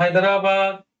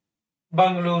 हैदराबाद,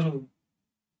 बंगलुरु।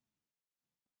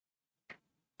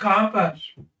 कहाँ पर?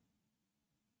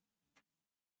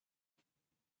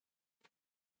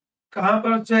 कहाँ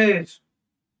पर से?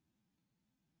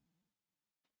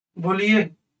 बोलिए।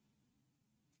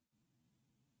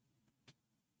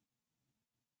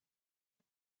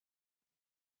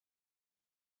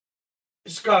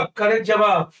 इसका करेक्ट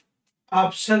जवाब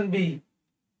ऑप्शन बी,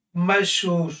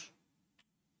 मैसूर।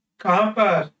 कहाँ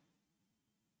पर?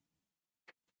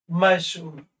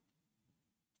 मैसूर।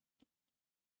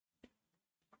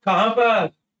 कहाँ पर?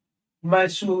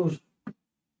 मैसूर।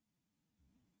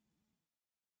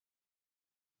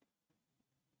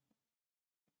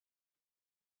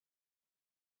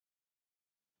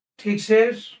 ठीक से।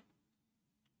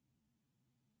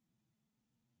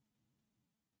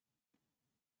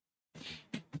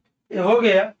 ये हो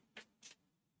गया।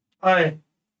 आए,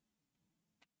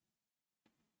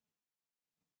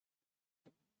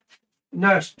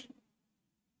 नेक्स्ट,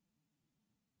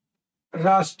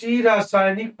 राष्ट्रीय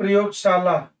रासायनिक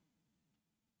प्रयोगशाला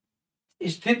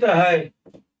स्थित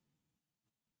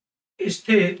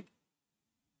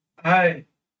है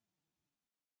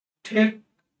ठीक।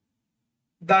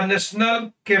 The national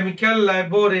chemical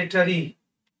laboratory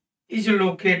is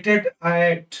located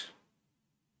at.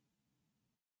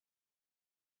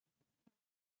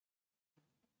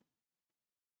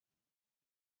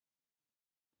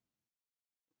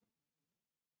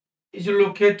 is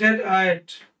located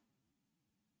at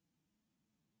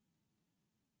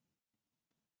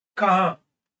कहाँ?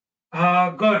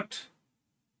 हाँ, गुड।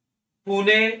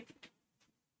 पुणे,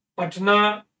 पटना,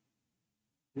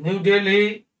 न्यू दिल्ली,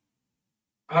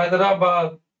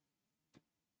 हैदराबाद।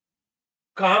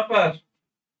 कहाँ पर?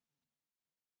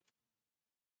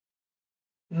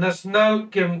 National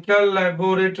chemical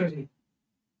laboratory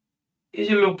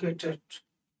is located.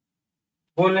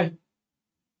 बोले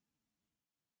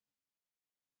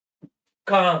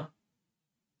कहाँ?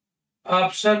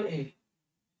 Option A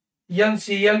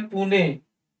NCL Pune.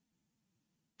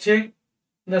 ठीक,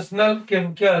 नेशनल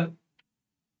केमिकल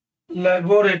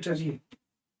लैबोरेटरी।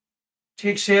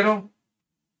 ठीक, शेरों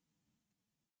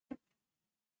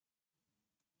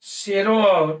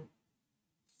और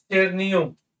शेरनियों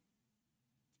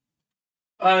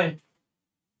आए।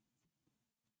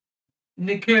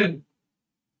 निखिल,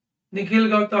 निखिल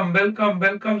गौतम, वेलकम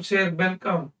वेलकम शेर,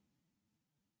 वेलकम।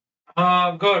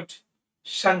 हाँ गुड।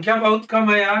 संख्या बहुत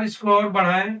कम है यार, इसको और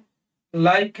बढ़ाएं।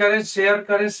 लाइक करें, शेयर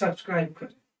करें, सब्सक्राइब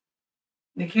करें।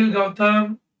 निखिल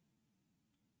गौतम,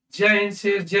 जय हिंद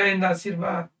शेर, जय हिंद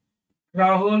आशीर्वाद।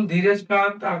 राहुल, धीरज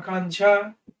कांत, आकांक्षा,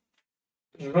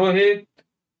 रोहित,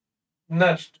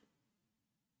 नष्ट।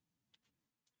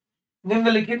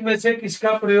 निम्नलिखित में से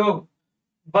किसका प्रयोग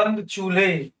बंद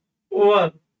चूल्हे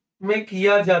ओवन में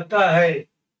किया जाता है?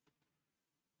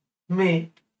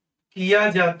 में किया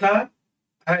जाता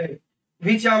है।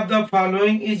 Which of the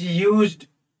following is used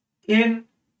in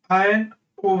an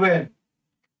oven?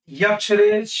 यक्ष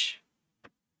रेज,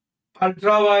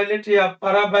 अल्ट्रावायलेट या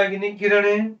पराबैंगनी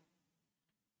किरणें,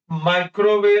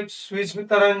 माइक्रोवेव सूक्ष्म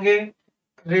तरंगे,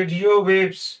 रेडियो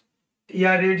वेव्स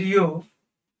या रेडियो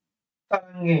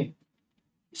तरंगे।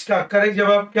 इसका करेक्ट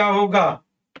जवाब क्या होगा?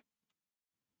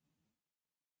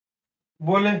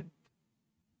 बोले।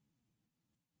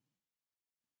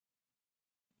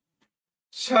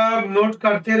 सब नोट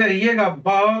करते रहिएगा,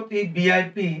 बहुत ही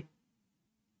वीआईपी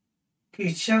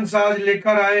क्वेश्चन आज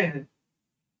लेकर आए हैं।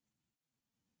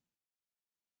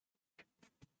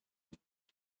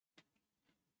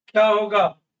 क्या होगा?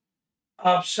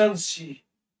 Option C.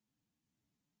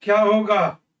 क्या होगा?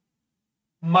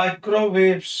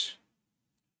 Microwaves,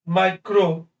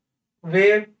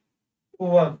 microwave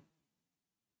oven.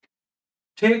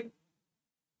 ठीक,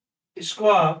 इसको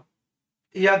आप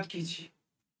याद कीजिए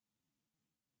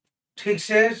ठीक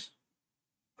से।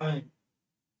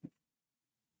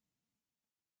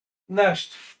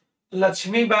 नेक्स्ट,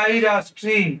 लक्ष्मीबाई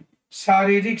राष्ट्रीय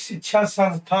शारीरिक शिक्षा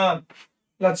संस्थान,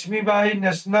 Lakshmibai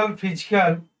national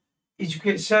physical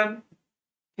education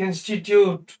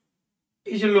institute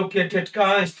is located,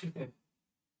 कहाँ स्थित है?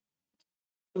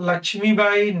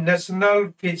 Lakshmibai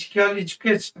national physical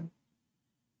education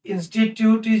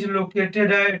institute is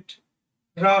located at,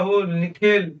 Rahul,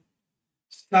 Nikhil,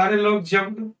 सारे लोग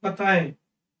जब बताएं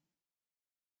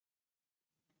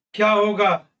क्या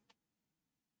होगा?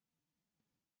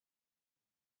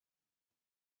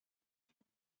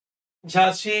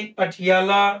 झांसी,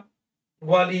 पटियाला,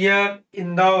 ग्वालियर,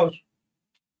 इंदौर।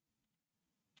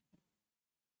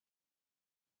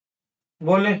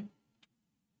 बोले।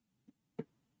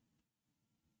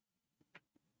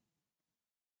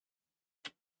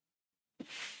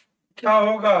 क्या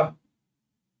होगा?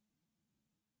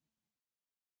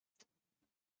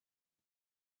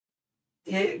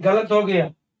 ये गलत हो गया।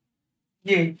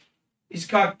 ये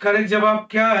इसका करेक्ट जवाब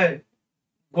क्या है?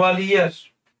 ग्वालियर।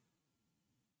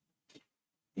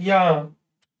 या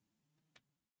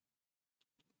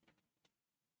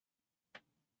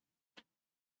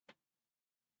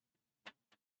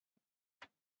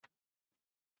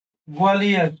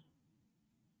ग्वालियर,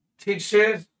 ठीक से,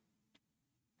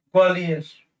 ग्वालियर।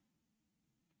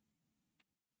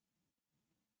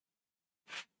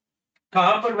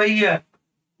 कहां पर भैया?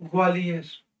 ग्वालियर।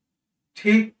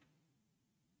 ठीक,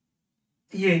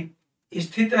 ये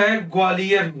स्थित है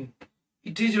ग्वालियर में।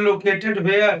 It is located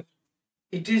where?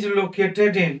 It is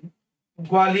located in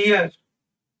Gwalior.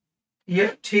 ये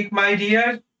ठीक माय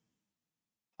डियर।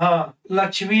 हाँ,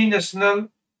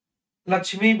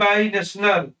 Lakshmibai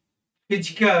national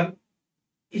physical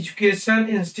education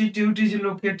institute is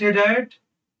located at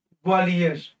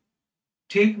Gwalior.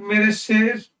 ठीक मेरे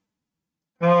शेर।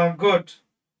 हाँ गुड।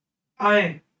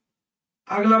 आए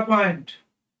अगला पॉइंट।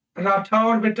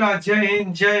 राठौर बेटा, जय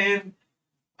हिंद, जय हिंद।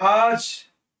 आज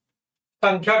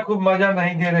संख्या खूब मजा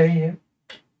नहीं दे रही है।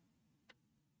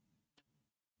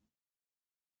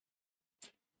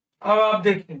 अब आप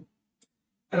देखें,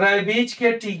 रेबीज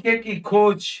के टीके की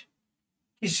खोज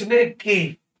किसने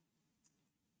की?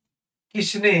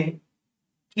 किसने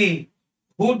की?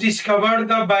 Who discovered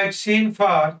the vaccine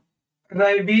for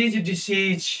rabies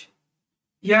disease?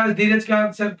 यह धीरज का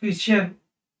आंसर क्वेश्चन।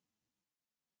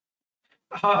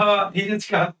 हाँ हाँ, धीरज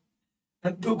का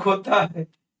दुख होता है।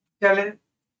 चले,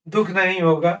 दुख नहीं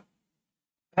होगा,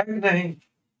 है कि नहीं?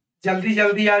 जल्दी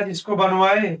जल्दी आज इसको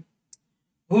बनवाए।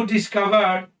 हु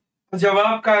डिस्कवर्ड, जब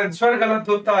आपका आंसर गलत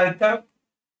होता है तब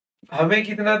हमें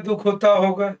कितना दुख होता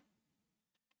होगा,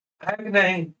 है कि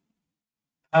नहीं?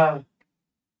 हाँ।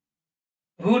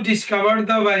 Who discovered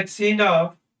the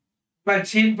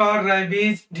vaccine for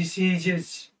rabies diseases?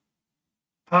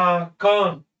 हाँ,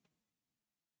 कौन?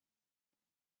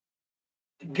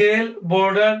 गेल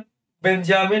बॉर्डन,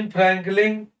 बेंजामिन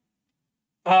फ्रैंकलिन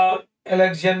और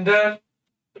अलेक्जेंडर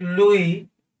लुई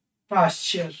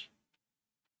पास्चर।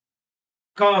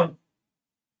 कौन?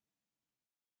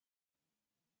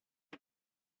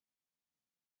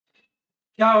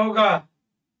 क्या होगा?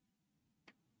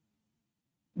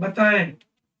 बताएं।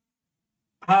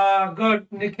 हाँ गुड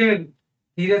निखिल,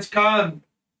 धीरज खान,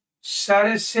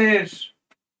 सारे शेर,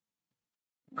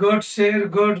 गुड शेर,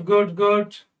 good good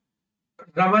good.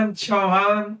 Raman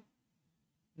Chauhan,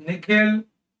 Nikhil,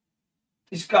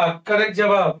 इसका करेक्ट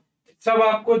जवाब सब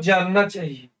आपको जानना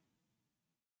चाहिए।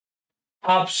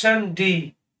 Option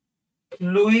D,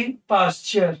 Louis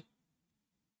Pasteur,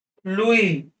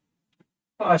 Louis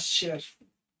Pasteur.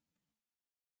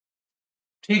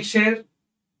 ठीक शेर,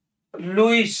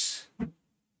 लुइस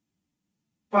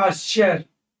पास्चर।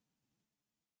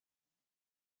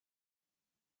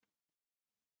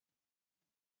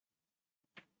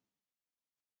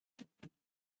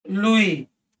 Louis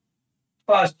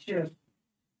Pasteur.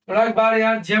 थोड़ा एक बार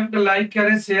यार जम के लाइक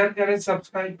करें, शेयर करें,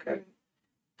 सब्सक्राइब करें,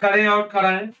 करें और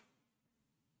कराएं।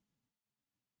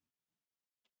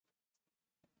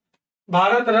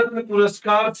 भारत रत्न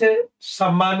पुरस्कार से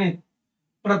सम्मानित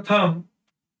प्रथम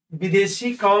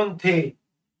विदेशी कौन थे?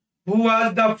 Who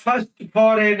was the first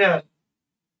foreigner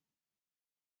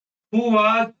who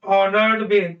was honored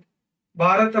with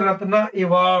Bharat Ratna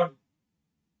Award?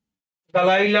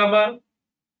 Dalai Lama,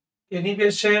 Annie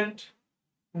Besant,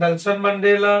 Nelson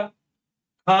Mandela,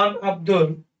 Khan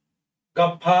Abdul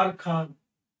Gaffar Khan.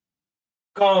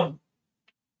 कौन?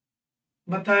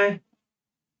 बताएं।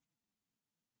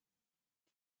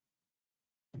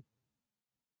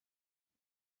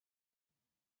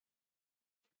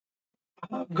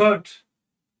 गुड,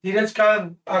 धीरज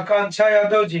खान, आकांक्षा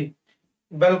यादव जी,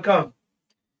 वेलकम।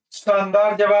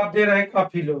 शानदार जवाब दे रहे हैं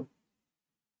काफी लोग,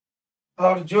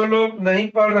 और जो लोग नहीं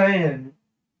पढ़ रहे हैं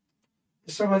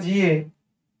समझिए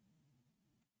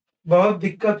बहुत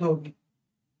दिक्कत होगी।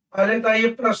 पहले तो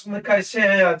ये प्रश्न कैसे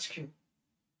हैं आज के?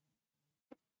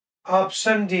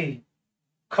 Option D,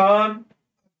 Khan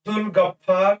Abdul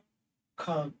Gaffar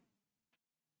Khan,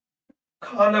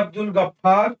 Khan Abdul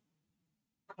Gaffar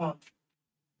Khan.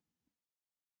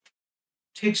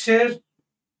 ठीक से,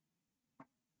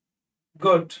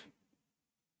 गुड।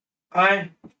 आए,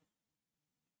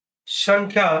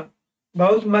 संख्या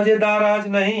बहुत मजेदार आज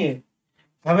नहीं है,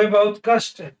 हमें बहुत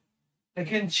कष्ट है,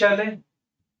 लेकिन चले।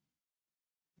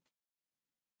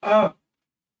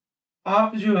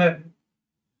 आप जो है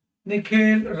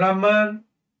निखिल, रमन,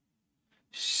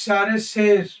 सारे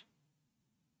शेर,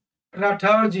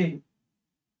 राठौर जी,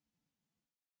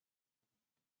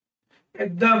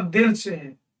 एकदम दिल से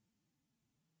है।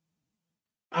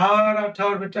 हाँ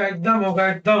राठौर बेटा, एकदम होगा,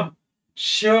 एकदम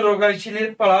श्योर होगा,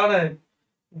 इसीलिए पढ़ा रहे हैं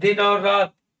दिन और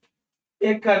रात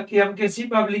एक करके। एमकेसी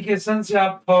पब्लिकेशन से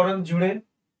आप फौरन जुड़े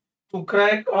to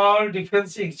crack all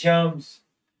defence exams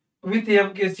with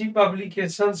MKC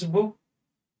publications book.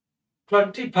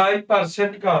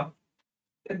 25% का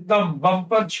एकदम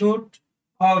बम्पर छूट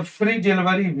और फ्री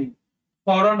डिलीवरी भी।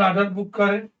 फौरन ऑर्डर बुक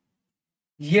करें।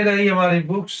 ये रही हमारी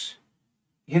बुक्स,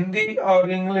 हिंदी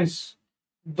और इंग्लिश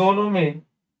दोनों में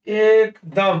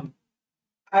एकदम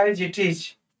एज इट इज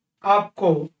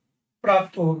आपको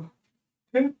प्राप्त होगा।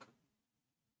 ठीक,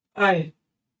 आए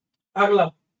अगला।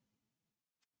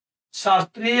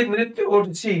 शास्त्रीय नृत्य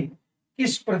ओडिसी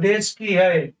किस प्रदेश की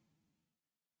है?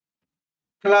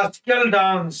 Classical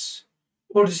dance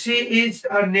Odissi is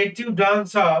a native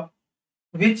dance of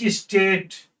which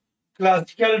state?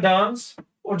 Classical dance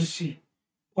Odissi,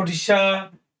 Odisha,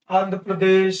 Andhra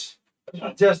Pradesh,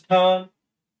 Rajasthan,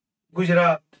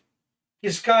 Gujarat.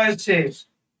 किसका है शेष?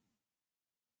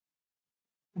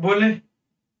 बोले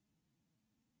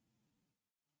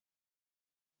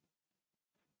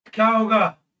क्या होगा?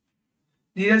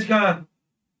 धीरज खान,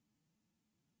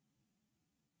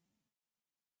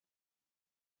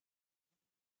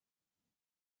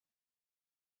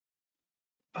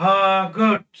 हाँ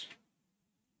गुड।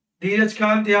 धीरज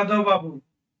कांत यादव बाबू,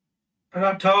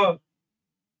 राठौर,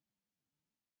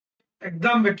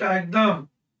 एकदम बेटा एकदम।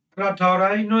 Rathore,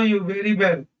 I know you very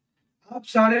well. आप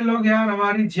सारे लोग यार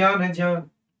हमारी जान है, जान।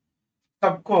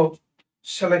 सबको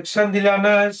सिलेक्शन दिलाना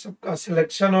है, सबका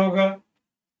सिलेक्शन होगा,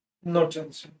 नो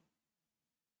टेंशन।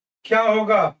 क्या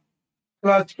होगा?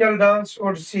 क्लासिकल डांस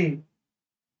ओडिसी,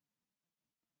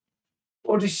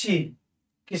 ओडिसी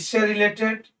किससे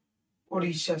रिलेटेड?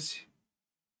 उड़ीसा से।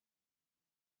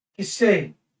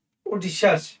 किससे?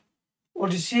 उड़ीसा से।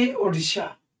 ओडिसी ओडिशा,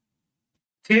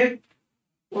 ठीक,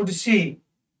 ओडिसी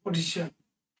ओडिशा।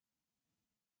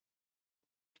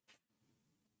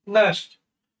 नेक्स्ट,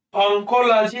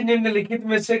 ऑन्कोलॉजी निम्नलिखित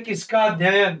में से किसका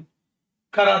अध्ययन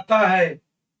कराता है?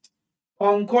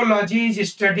 Oncology is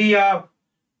study of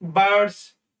birds,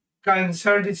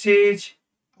 cancer disease,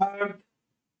 earth,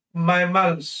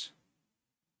 mammals.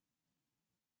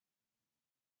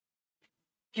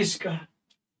 किसका?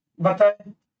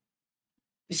 बताएं।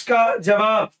 इसका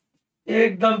जवाब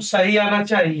एकदम सही आना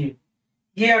चाहिए।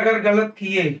 ये अगर गलत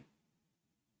किए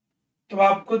तो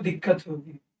आपको दिक्कत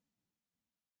होगी।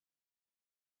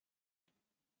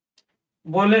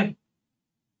 बोले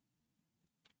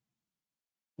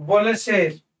बोले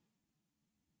शेर।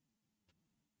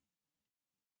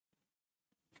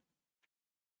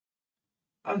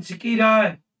 अंशिकी राय,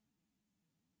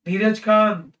 धीरज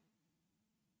खान,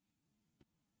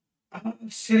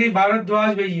 श्री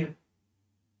भारद्वाज भैया।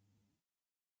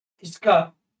 इसका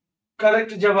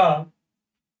करेक्ट जवाब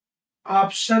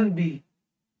ऑप्शन बी,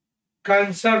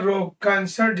 कैंसर रोग,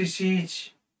 कैंसर डिसीज।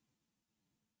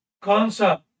 कौन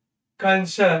सा?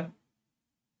 Cancer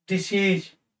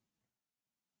disease,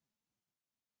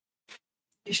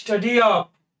 study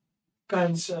of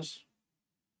cancer.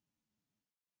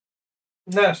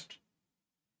 Next,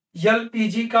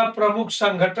 LPG का प्रमुख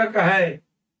संघटक है।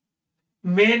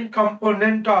 Main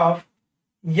component of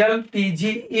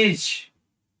LPG is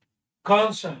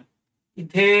कौन सा?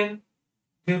 Ethane,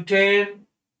 butane,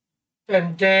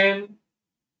 pentane.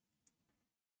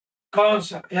 कौन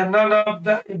सा? या none of the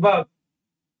above?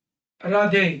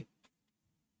 Radhe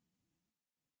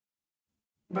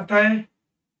बताएं।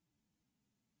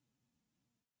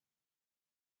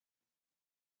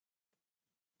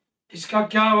 इसका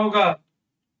क्या होगा?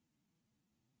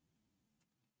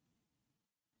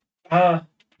 हाँ,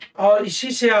 और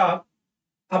इसी से आप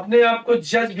अपने आप को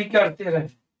जज भी करते रहे।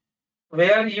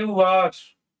 वेयर यू आर,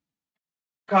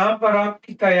 कहां पर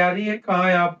आपकी तैयारी है, कहां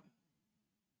है आप।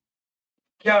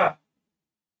 क्या?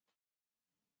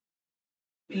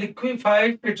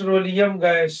 लिक्विफाइड पेट्रोलियम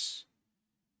गैस,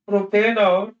 प्रोपेन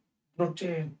और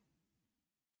ब्यूटेन।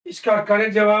 इसका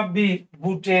करेक्ट जवाब भी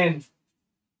ब्यूटेन।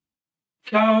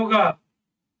 क्या होगा?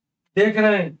 देख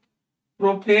रहे हैं,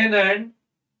 प्रोपेन एंड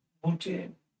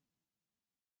ब्यूटेन।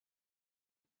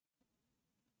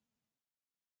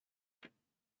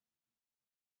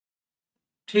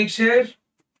 ठीक से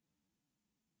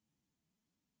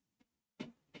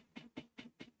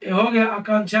ये हो गया।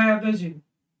 आकांक्षा यादव जी,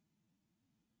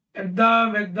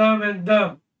 एकदम एकदम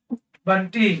एकदम।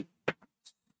 बंटी,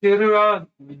 शेरवान,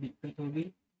 दिक्कत होगी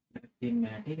टीम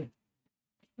में, ठीक है।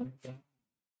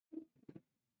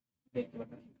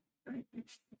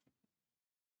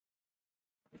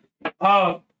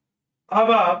 हाँ,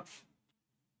 अब आप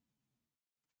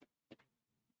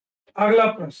अगला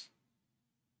प्रश्न।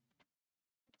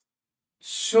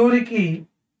 सूर्य की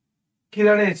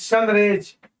किरणें,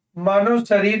 सनरेज, मानव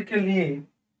शरीर के लिए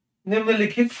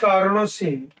निम्नलिखित कारणों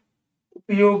से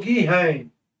उपयोगी हैं।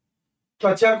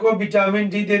 त्वचा को विटामिन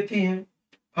डी देती हैं,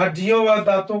 हड्डियों व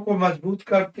दांतों को मजबूत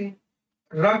करती,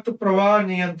 रक्त प्रवाह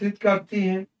नियंत्रित करती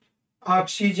हैं,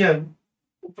 ऑक्सीजन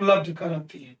उपलब्ध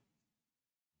कराती है।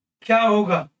 क्या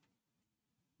होगा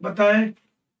बताएं।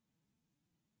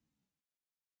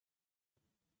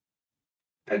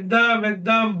 एकदम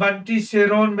एकदम बंटी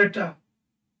शेरोन बेटा।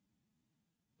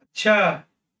 अच्छा,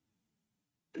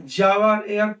 जावा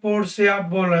एयरपोर्ट से आप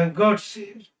बोल रहे हैं। गुड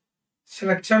शेर,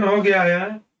 सिलेक्शन हो गया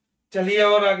है। चलिए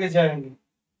और आगे जाएंगे,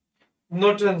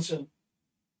 नो टेंशन।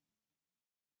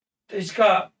 तो इसका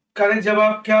करेक्ट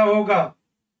जवाब क्या होगा?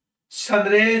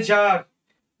 Sun rays are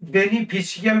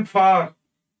beneficial for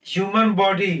human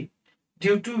body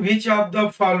due to which of the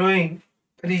following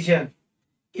reason?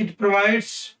 It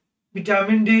provides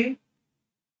vitamin D,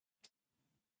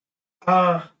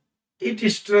 it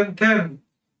strengthens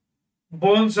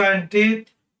bones and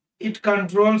teeth, it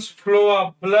controls flow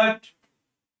of blood,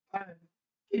 and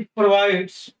it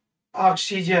provides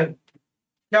oxygen.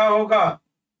 क्या होगा?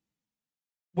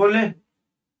 बोले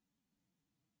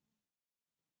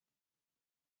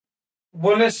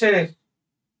बोले से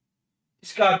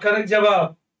इसका correct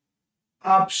जवाब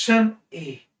option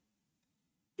A,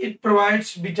 it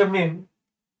provides vitamin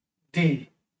D.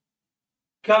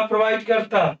 क्या provide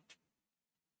करता?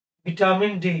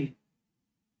 Vitamin D.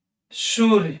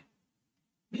 सूर्य,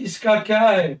 इसका क्या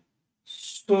है?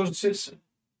 सोर्सेस।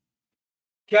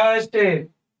 क्या है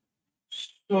स्टेट?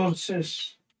 सोर्सेस।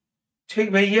 ठीक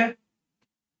भैया,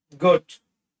 गुड।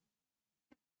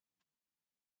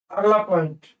 अगला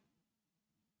पॉइंट,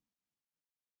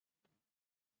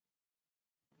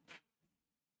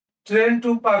 ट्रेन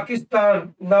टू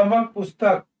पाकिस्तान नामक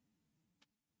पुस्तक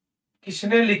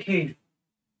किसने लिखी?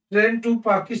 Train to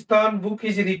Pakistan book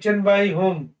is written by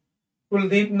home?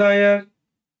 Kuldeep Nair,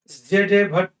 जेडे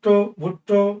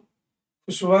भुट्टो,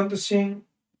 खुशवंत सिंह,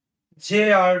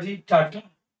 जे.आर.डी. टाटा।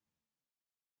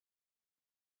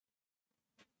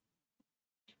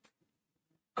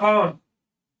 कौन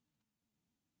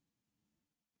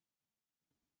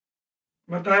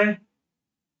बताएं?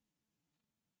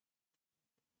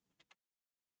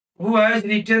 Who has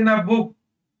written a book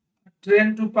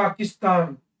train to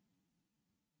Pakistan.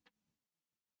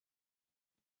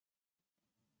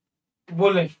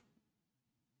 बोले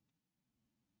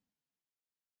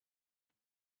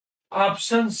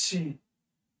option C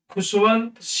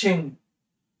Khushwant Singh,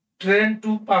 train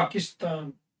to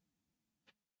Pakistan.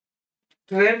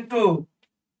 Train to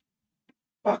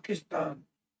Pakistan.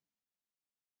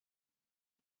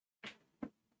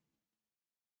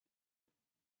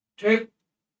 ठीक,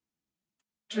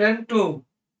 train to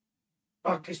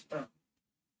Pakistan.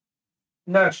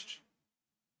 Next,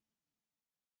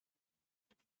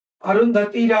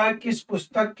 Arundhati राय किस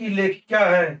पुस्तक की लेखिका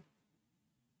है?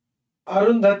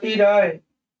 अरुंधति राय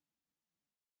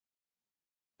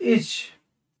is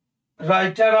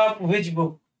writer of which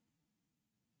book?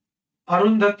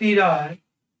 Arundhati Rai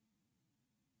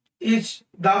is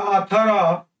the author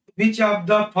of which of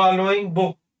the following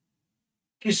book?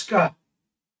 किसका?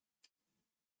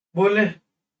 बोले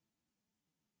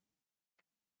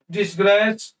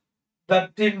disgrace, the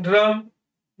टिंड्रम,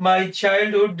 my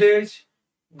childhood days,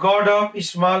 God of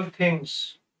small things.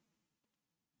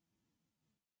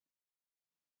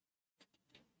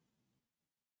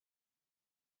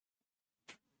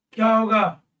 क्या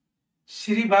होगा?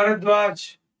 श्री भारद्वाज।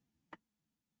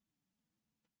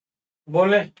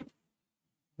 बोले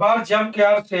बार जम के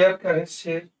आप शेयर करें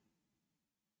शेयर।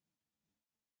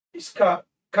 इसका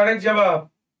करेक्ट जवाब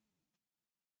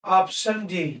option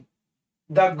D,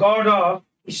 the God of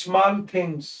small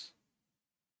things.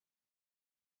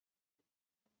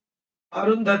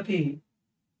 Arundhati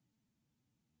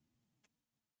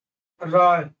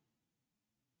राय।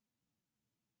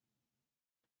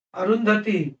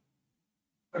 अरुंधति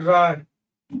राय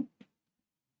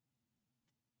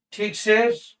ठीक से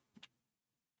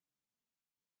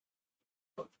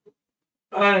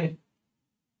आए।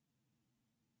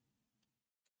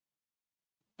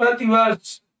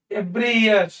 प्रतिवर्ष एवरी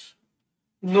ईयर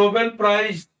नोबेल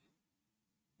प्राइज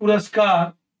पुरस्कार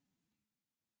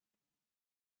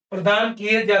प्रदान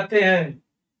किए जाते हैं।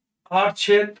 8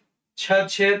 क्षेत्र, 6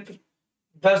 क्षेत्र,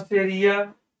 10 एरिया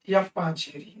या 5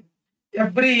 area.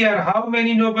 Every year, how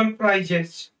many Nobel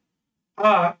prizes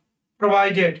are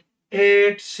provided?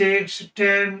 8, 6,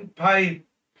 10, 5।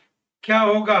 क्या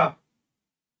होगा?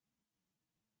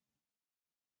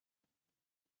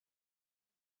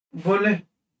 बोले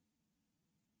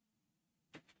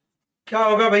क्या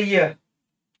होगा भैया?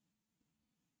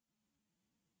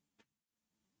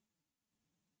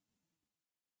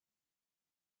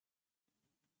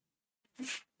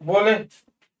 बोले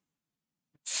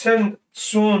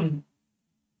soon।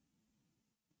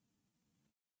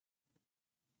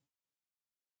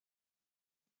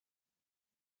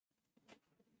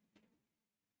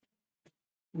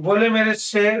 बोले मेरे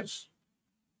शेर।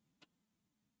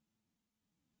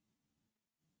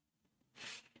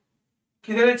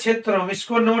 कितने क्षेत्रों में?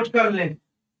 इसको नोट कर लें।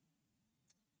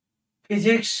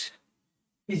 फिजिक्स,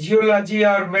 फिजियोलॉजी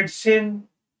और medicine,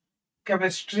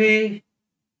 chemistry,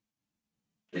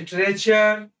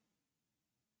 literature,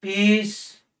 piece,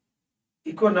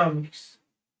 economics.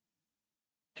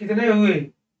 कितने हुए?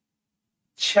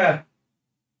 6।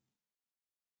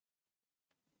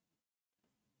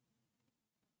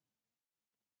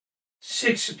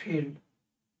 Six field.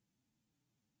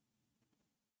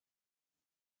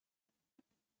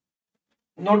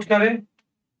 नोट करें।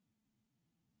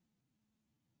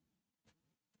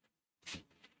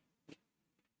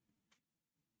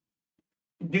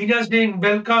 बीना सिंह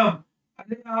वेलकम।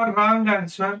 अरे यार रॉन्ग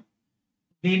आंसर।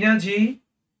 बीना जी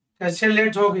कैसे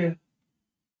लेट हो गया?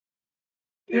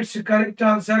 It's correct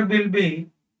answer will be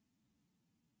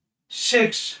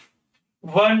 6।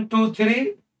 1 2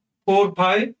 3 4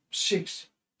 5 6।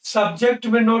 Subject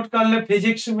में नोट कर ले।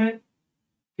 फिजिक्स में,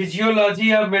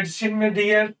 फिजियोलॉजी और मेडिसिन में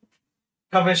डियर,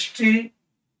 केमिस्ट्री,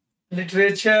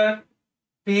 लिटरेचर,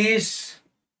 पीस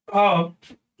और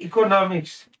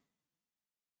इकोनॉमिक्स।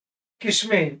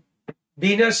 किसमें?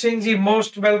 बीना सिंह जी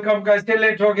मोस्ट वेलकम। कैसे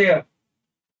लेट हो गया?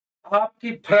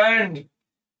 आपकी फ्रेंड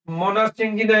मोना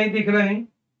सिंह जी नहीं दिख रही,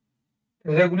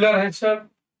 रेगुलर है सर।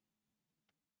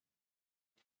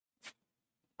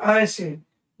 ऐसे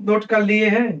नोट कर लिए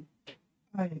हैं।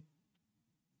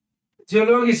 जो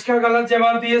लोग इसका गलत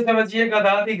जवाब दिए समझिए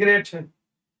गधा दी ग्रेट है।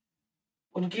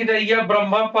 उनकी नैया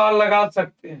ब्रह्मा पार लगा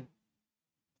सकते हैं।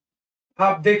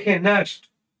 आप देखें next,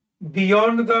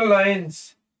 beyond the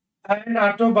lines and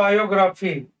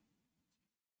autobiography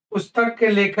पुस्तक के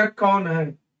लेखक कौन है?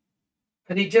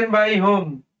 Written by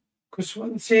home?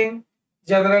 Khushwant Singh,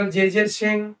 general जे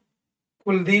सिंह,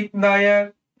 कुलदीप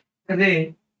नायर,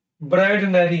 रे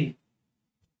ब्रैडनरी।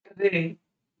 रे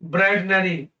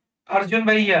ब्रैडनरी। अर्जुन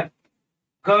भैया,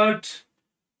 गट,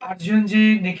 अर्जुन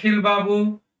जी, निखिल बाबू,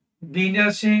 बीना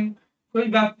सिंह, कोई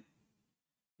बात,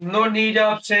 no need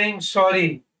of saying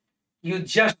sorry, you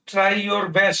just try your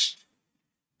best.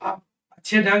 आप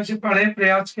अच्छे ढंग से पढ़ें,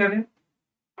 प्रयास करें,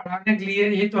 पढ़ाने के लिए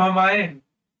ही तो हम आए हैं।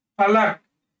 पलक,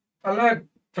 पलक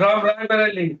फ्रॉम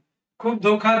रायबरेली, खूब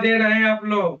धोखा दे रहे हैं आप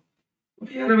लोग।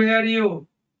 वेयर यू,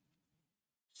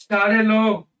 सारे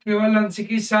लोग केवल अंश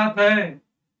के साथ हैं,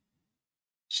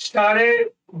 सारे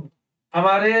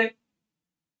हमारे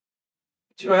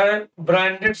जो है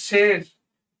ब्रांडेड शेयर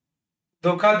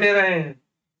धोखा दे रहे हैं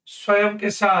स्वयं के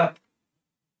साथ।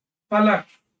 पलक,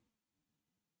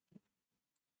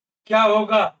 क्या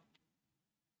होगा,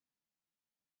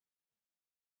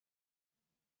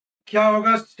 क्या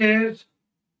होगा शेर?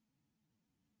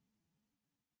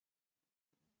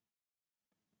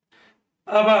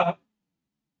 अब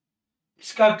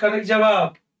इसका करेक्ट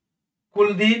जवाब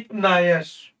कुलदीप नायर।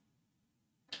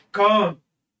 कौन?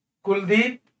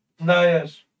 कुलदीप नायर।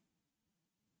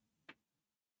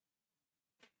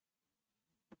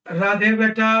 राधे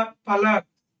बेटा, पलक,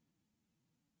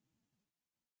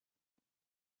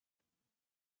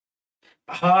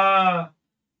 हाँ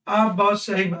आप बहुत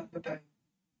सही बात बताएं,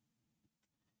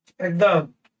 एकदम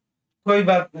कोई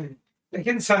बात नहीं,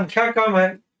 लेकिन संख्या कम है,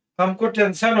 हमको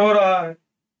टेंशन हो रहा है।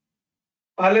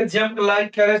 पहले जंप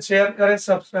लाइक करें, शेयर करें,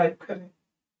 सब्सक्राइब करें,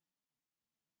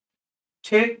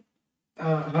 ठीक।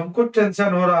 हमको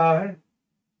टेंशन हो रहा है।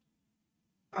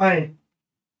 आए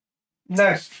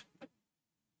नेक्स्ट,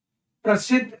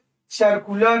 प्रसिद्ध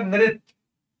चरकुला नृत्य,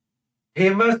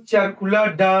 famous Charkula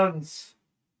dance,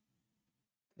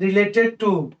 related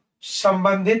to,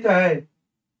 संबंधित है,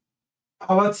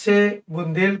 अवध से,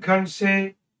 बुंदेलखंड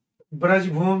से,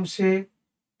 ब्रजभूमि से,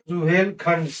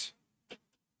 रुहेलखंड से।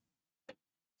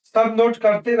 सब नोट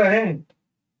करते रहें,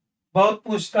 बहुत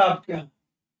पूछता आपके यहाँ।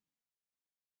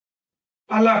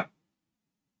 अलग,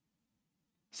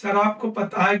 सर आपको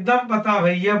पता है, एकदम पता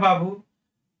भैया बाबू,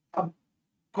 अब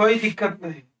कोई दिक्कत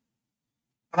नहीं,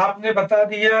 आपने बता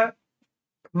दिया,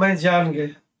 मैं जान गया,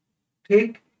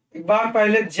 ठीक। एक बार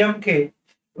पहले जम के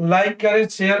लाइक करें,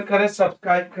 शेयर करें,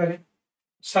 सब्सक्राइब करें,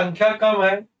 संख्या कम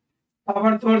है,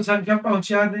 ताबड़तोड़ संख्या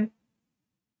पहुंचा दें,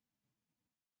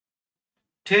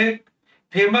 ठीक।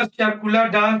 Famous Charkula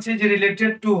dance is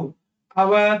related to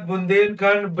Awadh,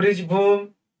 Bundelkhand, ब्रिजभूम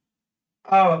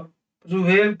और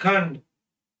रुहेलखंड।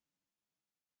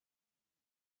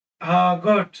 हाँ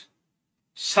गुड,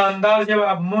 शानदार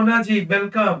जवाब। Mona ji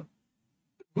welcome,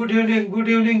 good evening, good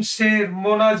evening शेर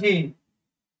मोना जी,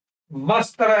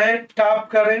 मस्त रहे, टॉप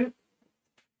करें,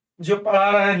 जो पढ़ा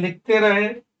रहे हैं लिखते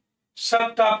रहे,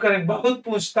 सब टॉप करें, बहुत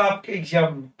पूछता आपके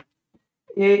एग्जाम में।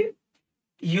 ये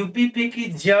यूपीपी की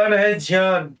जान है,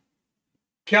 जान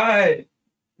क्या है?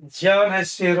 जान है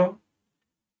शेरों।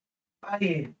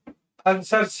 आइए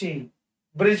आंसर सी,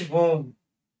 ब्रिजभूम,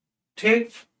 ठीक।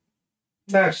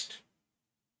 नेक्स्ट,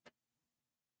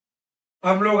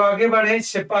 हम लोग आगे बढ़े,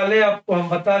 इससे पहले आपको हम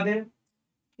बता दें,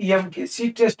 एमकेसी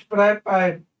टेस्ट प्रेप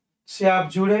ऐप से आप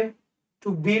जुड़े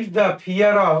to beat the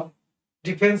fear of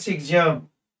defence exam.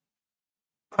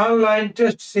 Online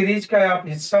test series का आप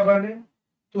हिस्सा बने,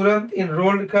 तुरंत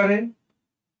इनरोल करें,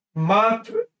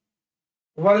 मात्र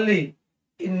वनली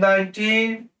इन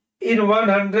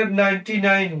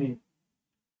 199 में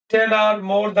 10 और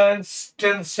more than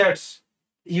 10 sets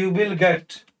you will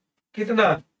get.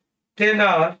 कितना? 10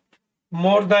 और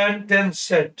मोर देन 10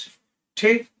 सेट,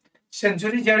 ठीक।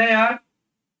 सेंचुरी जड़े यार,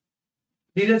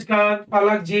 धीरज खान,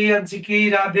 पलक जी, अंशिकी,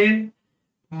 राधे,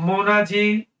 मोना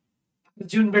जी,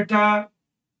 अर्जुन बेटा,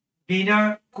 बीना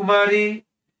कुमारी,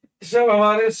 सब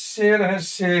हमारे शेर हैं,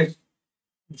 शेर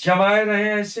जमाए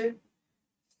रहे ऐसे,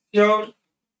 श्योर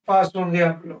पास होंगे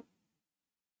आप लोग।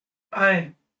 आए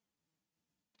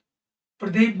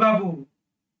प्रदीप बाबू,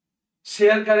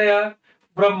 शेयर करें यार।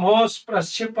 ब्रह्मोस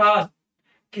प्रक्षेपास्त्र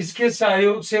किसके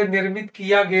सहयोग से निर्मित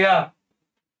किया गया?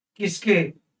 किसके?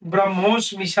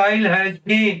 BrahMos missile has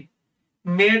been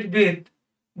made with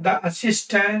the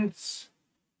assistance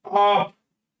of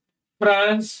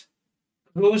France,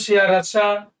 रूस या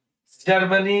रशिया,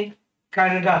 जर्मनी,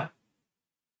 कनाडा।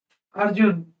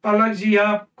 अर्जुन, पलक जी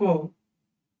आपको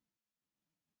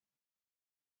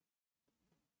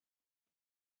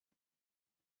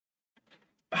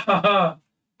हाँ,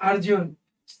 अर्जुन,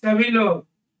 सभी लोग,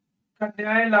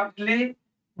 कन्याएं लाडली,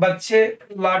 बच्चे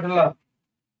लाडला,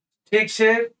 ठीक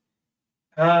से,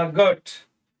 हाँ गुड।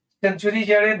 सेंचुरी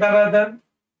जड़े धनाधन,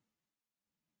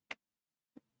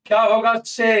 क्या होगा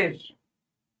शेर?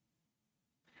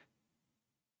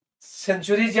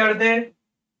 सेंचुरी जड़ दे,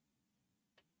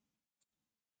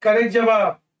 करेक्ट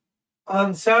जवाब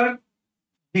आंसर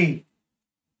बी,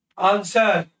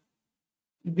 आंसर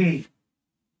बी।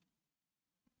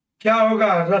 क्या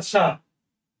होगा? रसा,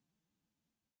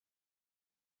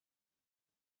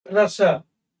 रसा।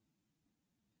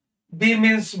 बी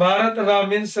मीन्स भारत, रा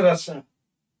मीन्स रसा।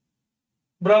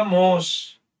 ब्रह्मोस,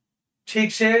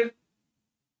 ठीक से,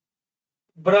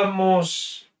 ब्रह्मोस,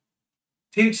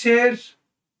 ठीक से,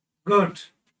 गुड।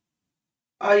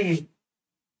 आइए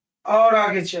और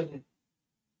आगे चले।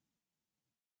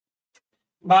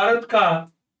 भारत का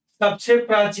सबसे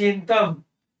प्राचीनतम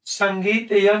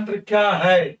संगीत यंत्र क्या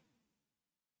है?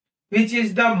 Which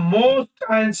is the most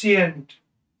ancient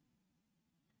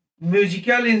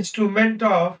musical instrument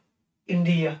of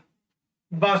India?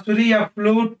 बांसुरी या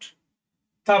फ्लूट,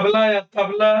 तबला या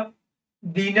तबला,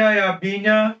 बीना या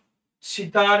बीना,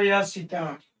 सितार या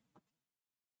सितार?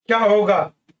 क्या होगा?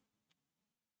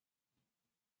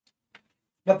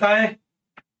 बताएं,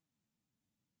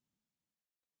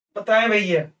 बताएं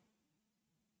भैया।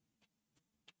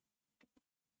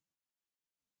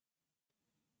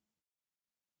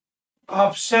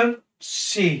 ऑप्शन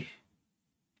सी,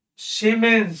 सी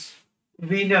मीन्स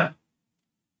वीणा,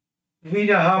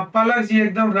 वीणा। हाँ, पलक जी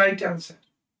एकदम राइट आंसर,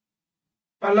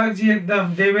 पलक जी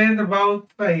एकदम। देवेंद्र बहुत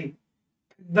सही,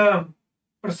 एकदम।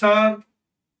 प्रशांत,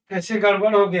 कैसे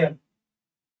गड़बड़ हो गया?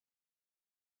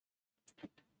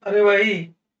 अरे वही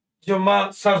जो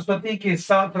माँ सरस्वती के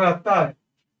साथ रहता है,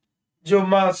 जो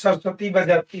माँ सरस्वती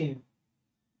बजाती है,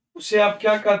 उसे आप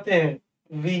क्या कहते हैं?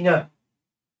 वीणा।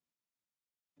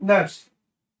 नेक्स्ट,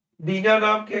 बीना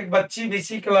नाम की एक बच्ची भी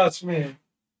इसी क्लास में है।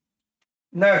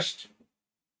 नेक्स्ट,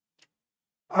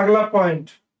 अगला पॉइंट,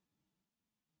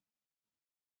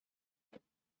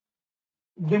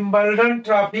 विंबलडन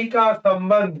ट्रॉफी का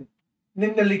संबंध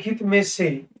निम्नलिखित में से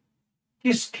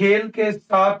किस खेल के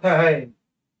साथ है?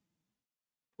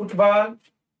 Football,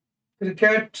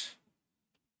 cricket,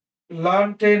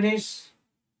 lawn tennis,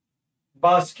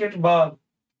 basketball?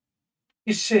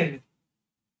 किससे?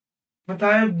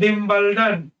 बताएं।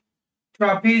 Wimbledon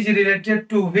trophy is related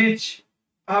to which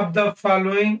of the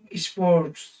following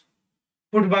sports?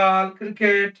 Football,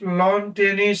 cricket, lawn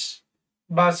tennis,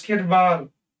 basketball?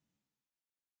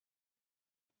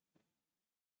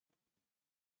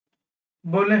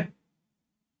 बोले।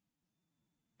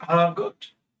 हाँ, गुड।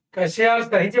 कैसे यार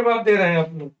सही जवाब दे रहे हैं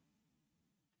आप लोग,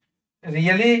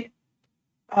 रियली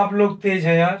आप लोग तेज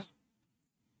हैं यार।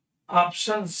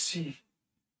 Option C,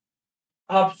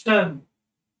 option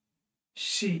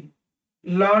C,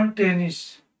 lawn tennis.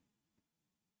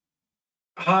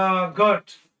 हाँ, गुड।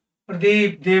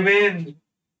 प्रदीप, देवेंद्र,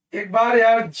 एक बार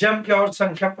यार जम के और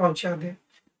संख्या पहुंचा दे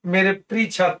मेरे प्रिय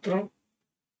छात्रों,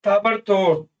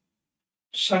 ताबड़तोड़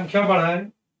संख्या बढ़ाएं।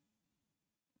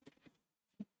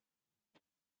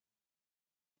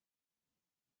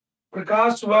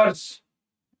 प्रकाश वर्ष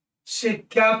से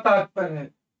क्या तात्पर्य है?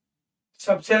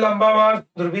 सबसे लंबा वर्ष,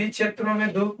 ध्रुवीय क्षेत्रों में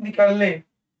धूप निकलने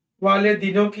वाले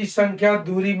दिनों की संख्या,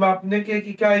 दूरी मापने की एक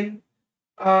इकाई,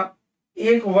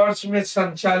 एक वर्ष में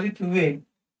संचालित हुए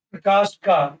प्रकाश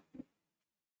का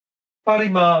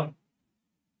परिमाण।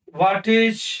 व्हाट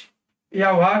इज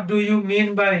या what do you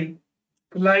mean by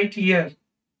light year?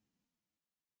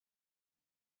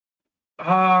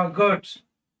 हाँ, गुड।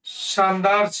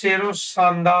 शानदार शेरों,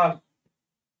 शानदार,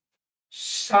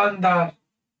 शानदार।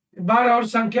 एक बार और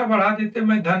संख्या बढ़ा देते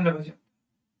मैं धन्य हो जाता।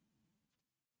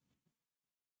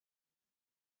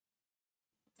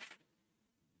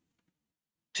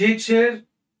 ठीक से,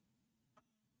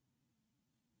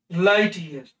 लाइट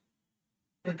ईयर,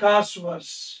 प्रकाश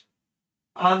वर्ष।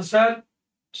 Answer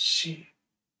C.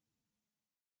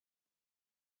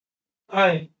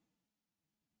 आए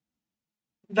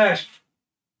नेक्स्ट,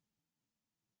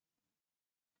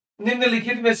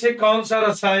 निम्नलिखित में से कौन सा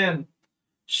रसायन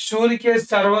सूर्य के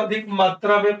सर्वाधिक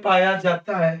मात्रा में पाया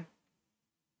जाता है?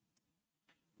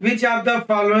 Which of the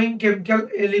following chemical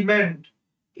element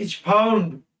is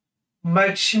found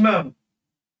maximum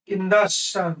in the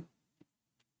sun?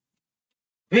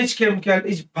 Which chemical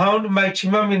is found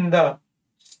maximum in the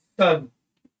सन?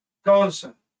 कौन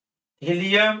सा?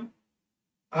 हीलियम,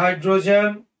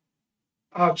 हाइड्रोजन,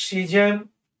 ऑक्सीजन,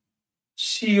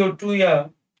 CO2 या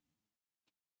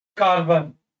कार्बन?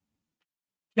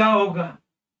 क्या होगा?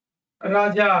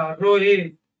 राजा,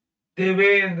 रोहित,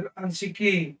 देवेंद्र,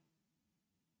 अंशिकी?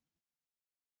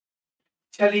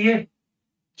 चलिए,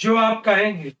 जो आप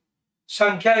कहेंगे।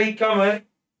 संख्या ही कम है,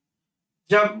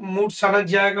 जब मूड सनक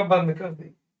जाएगा बंद कर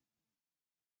देंगे।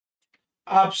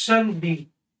 Option B,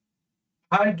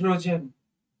 hydrogen.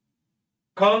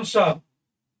 कौन सा?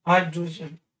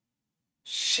 हाइड्रोजन।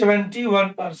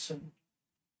 71%।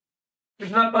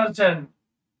 कितना परसेंट?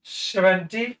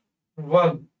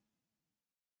 71।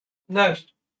 नेक्स्ट,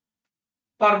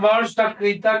 परमाणु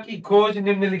सक्रियता की खोज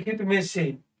निम्नलिखित में से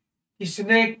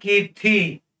किसने की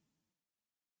थी?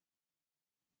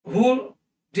 Who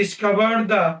discovered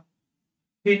the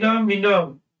phenomenon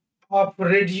of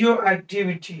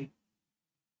radioactivity?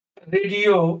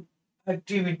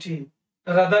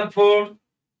 Rutherford,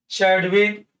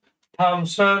 Chadwick,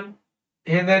 Thompson,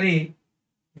 Henry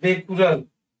Becquerel.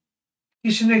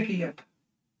 किसने किया था?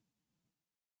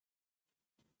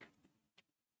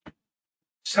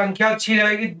 संख्या अच्छी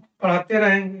रहेगी, पढ़ाते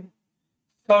रहेंगे।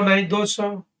 100 नहीं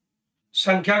 200।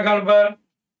 संख्या गड़बड़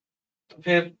तो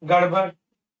फिर गड़बड़।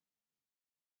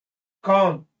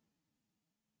 कौन?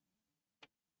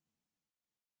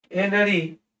 Henry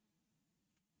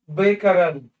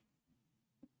Becquerel,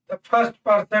 the first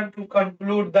person to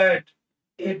conclude that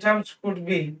atoms could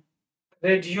be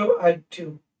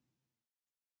radioactive।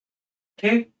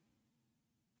 ठीक,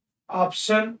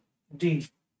 ऑप्शन डी।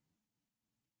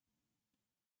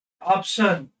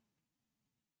 Option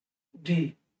D.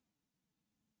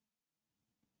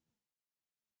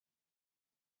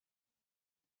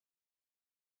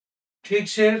 ठीक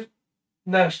से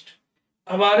नेक्स्ट,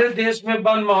 हमारे देश में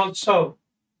वन महोत्सव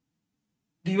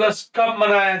दिवस कब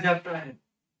मनाया जाता है?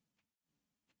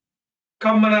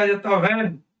 कब मनाया जाता है?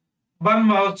 वन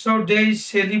महोत्सव डे इज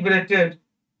सेलिब्रेटेड।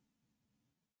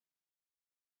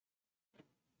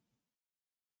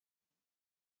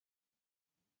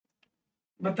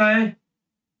 बताएं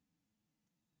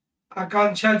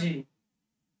आकांक्षा जी।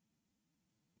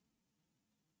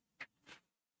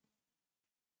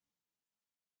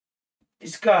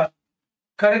 इसका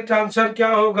करेक्ट आंसर क्या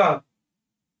होगा?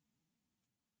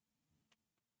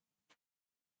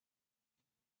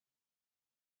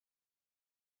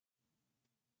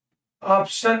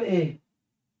 ऑप्शन ए,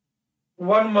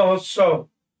 वन महोत्सव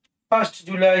 1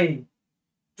 जुलाई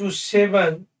टू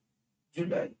 7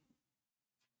 जुलाई।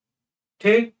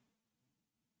 ठीक,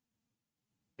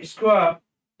 इसको आप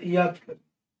याद करें।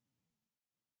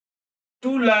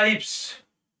 टू लाइफ्स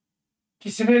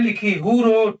किसने लिखी? Who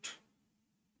wrote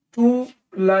to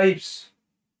lives?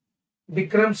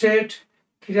 Vikram Seth,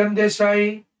 Kiran Desai,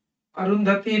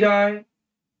 Arundhati Rai,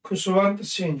 Khushwant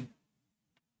Singh.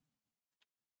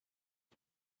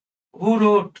 Who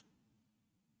wrote?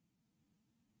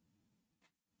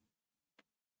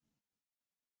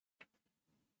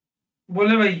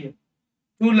 बोले भैया।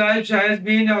 To lives has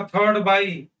been authored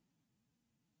by.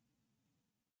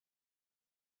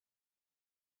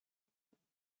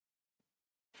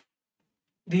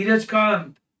 धीरज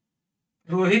कांत।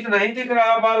 रोहित नहीं दिख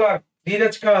रहा बालक,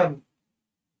 धीरज कांत।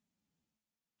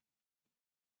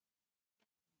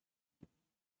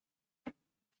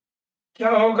 क्या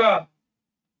होगा?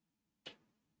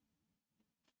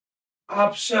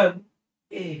 Option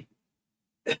A.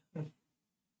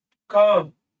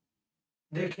 कौन?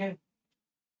 देखें,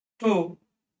 टू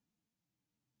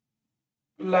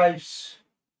लाइफ्स।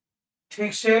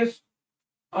 ठीक से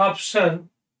option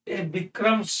A,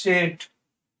 Vikram Seth.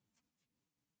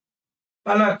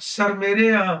 Palak sir मेरे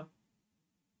यहाँ।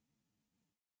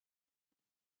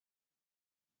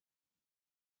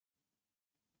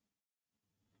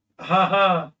 हाँ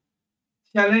हाँ,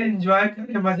 चले एंजॉय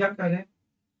करें, मजा करें।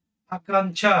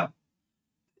 आकांक्षा,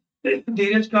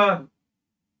 धीरज खान।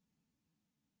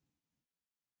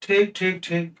 ठीक ठीक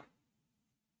ठीक,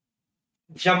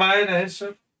 जमाए रहे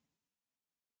सर।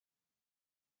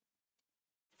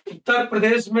 उत्तर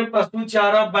प्रदेश में पशु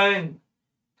चारा बैंक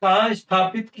कहाँ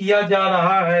स्थापित किया जा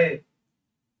रहा है?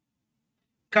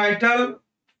 Cattle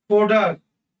fodder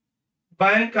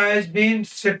bank has been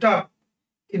set up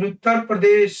in Uttar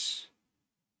Pradesh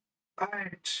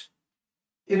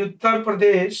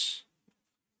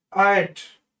eight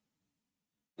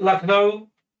Lucknow,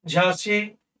 Jhansi,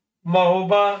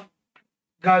 Mahoba,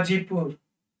 Ghazipur.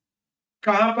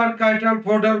 कहां पर कैटल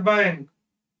फोडर बैंक?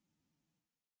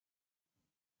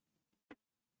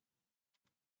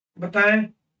 बताएं।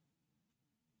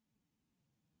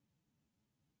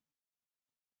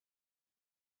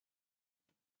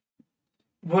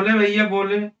 बोले भैया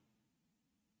बोले।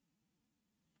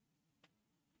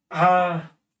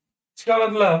 हाँ, इसका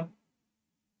मतलब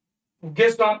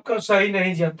गेस आपका सही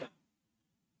नहीं जाता।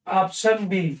 Option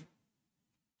B.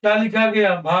 क्या लिखा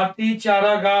गया? भारतीय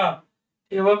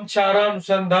चारागाह एवं चारा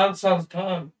अनुसंधान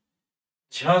संस्थान,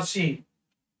 झांसी,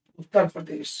 उत्तर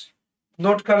प्रदेश।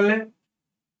 नोट कर लें,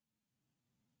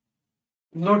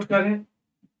 नोट करें।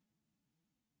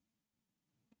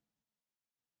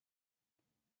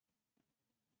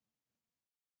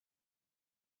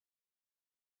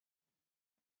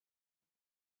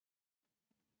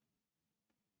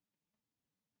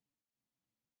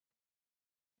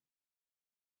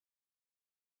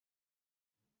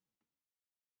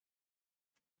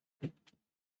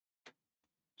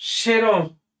 शेरों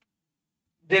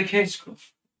देखें इसको।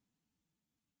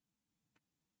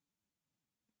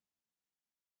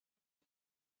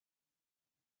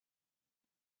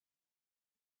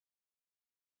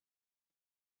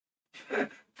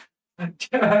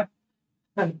 अच्छा,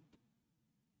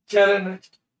 चलो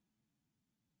नेक्स्ट।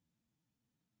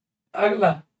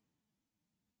 अगला,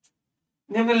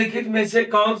 निम्नलिखित में से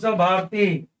कौन सा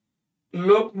भारतीय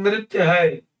लोक नृत्य है?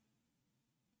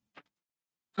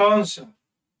 कौन सा?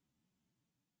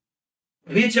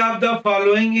 Which of the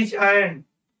following is an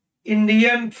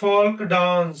Indian folk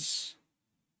dance?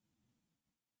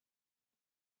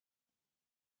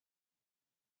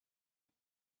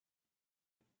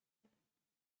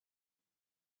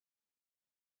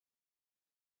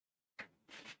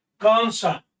 कौन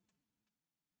सा?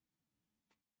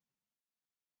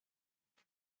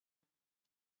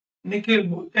 निखिल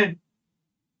बोले,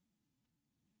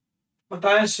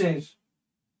 बताएं शेर।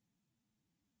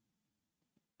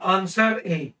 Answer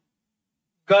A,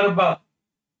 garba.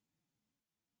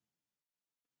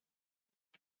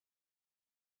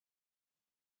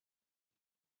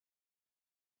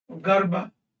 गरबा,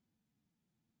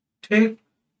 ठीक।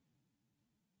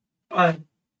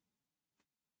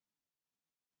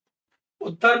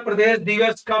 उत्तर प्रदेश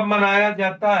दिवस कब मनाया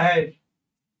जाता है?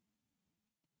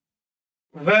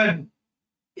 When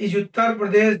is उत्तर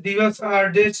प्रदेश दिवस आर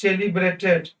डे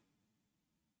सेलिब्रेटेड?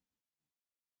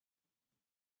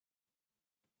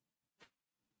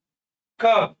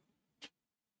 कब?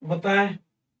 बताएं।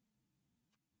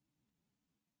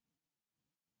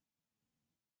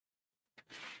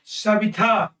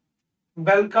 Savita,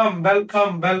 welcome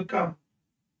welcome welcome.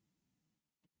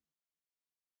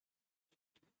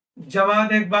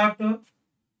 जवाब एक बार तो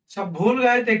सब भूल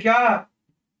गए थे क्या?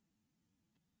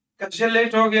 कैसे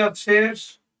लेट हो गया शेर?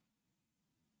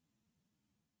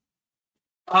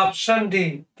 ऑप्शन डी,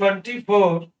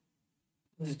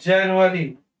 24 जनवरी।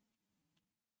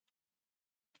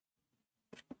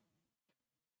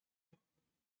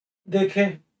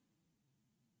 देखें,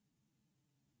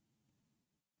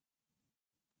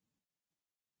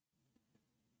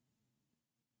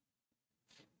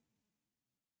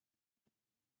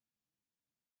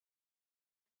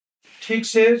 ठीक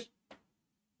से।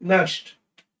 नेक्स्ट,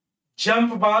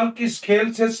 जंप बॉल किस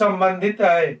खेल से संबंधित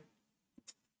है?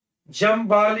 Jump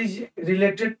ball is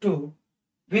related to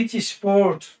which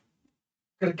sport?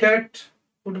 Cricket,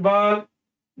 football,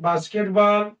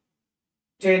 basketball,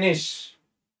 tennis?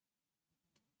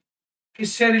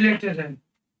 किससे रिलेटेड है?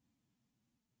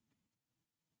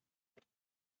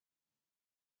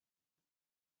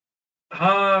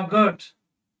 हाँ, गुड।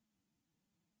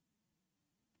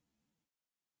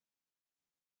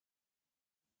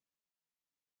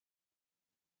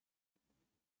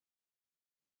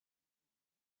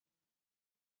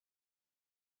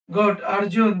 गुड।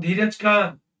 अर्जुन, धीरज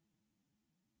खान,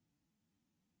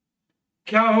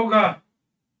 क्या होगा?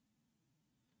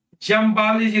 Jump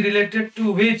ball is related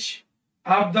to which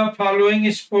of the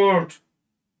following sport?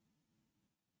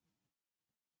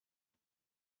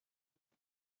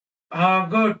 हाँ,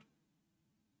 गुड।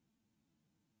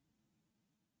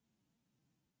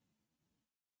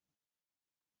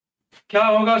 क्या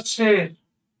होगा शेर?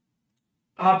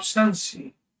 Option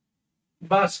C,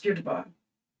 basketball.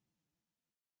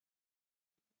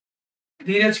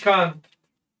 धीरज खान,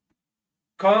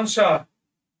 कौन सा?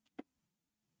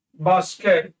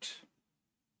 Basket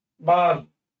ball.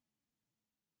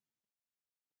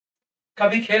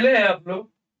 कभी खेले हैं आप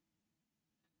लोग?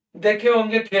 देखे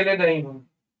होंगे, खेले नहीं होंगे।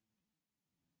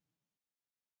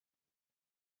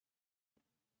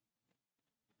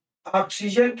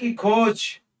 ऑक्सीजन की खोज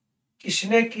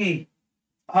किसने की?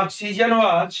 Oxygen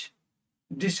was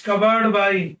discovered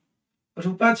by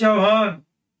Rupa Chauhan.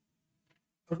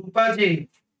 Rupa ji.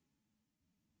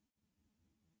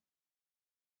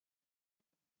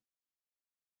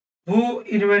 Who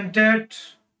invented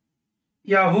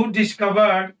या हु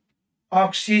डिस्कवर्ड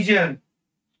ऑक्सीजन?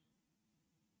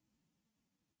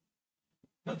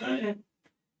 बताएं।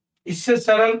 इससे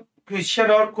सरल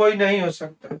क्वेश्चन और कोई नहीं हो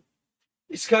सकता।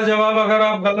 इसका जवाब अगर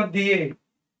आप गलत दिए,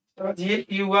 समझिए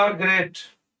यू आर ग्रेट।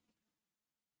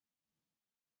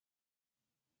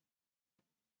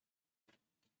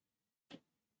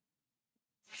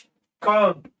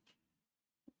 कौन?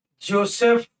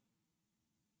 Joseph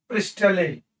Presley.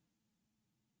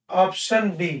 Option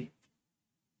B.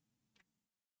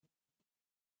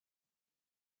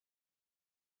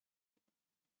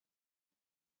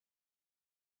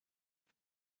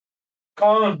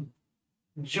 कौन?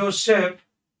 Joseph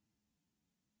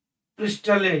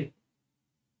Presley.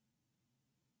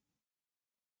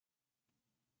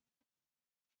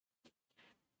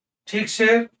 ठीक से।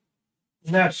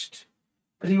 नेक्स्ट,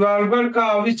 रिवॉल्वर का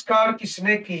आविष्कार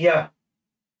किसने किया?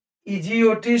 Easy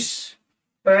Otis,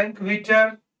 Frank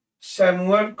व्हिटर,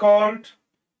 Samuel Colt,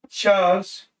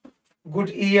 Charles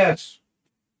Goodyear.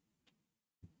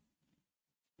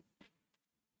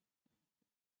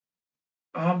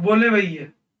 हाँ बोले भैया।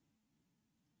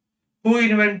 Who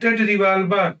invented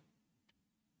revolver?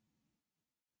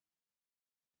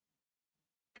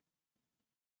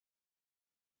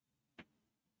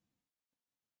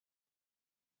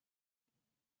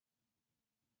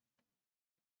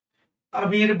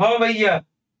 आविर्भाव भैया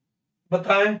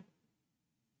बताएं।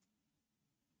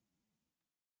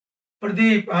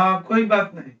 प्रदीप, हाँ कोई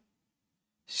बात नहीं,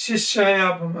 शिष्य हैं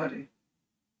आप हमारे।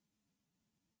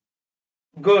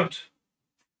 गुड।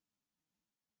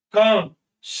 कौन?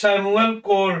 Samuel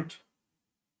Colt.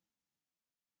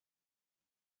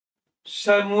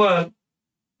 सैमुअल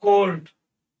कोल्ट,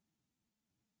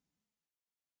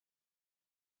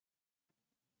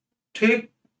 ठीक।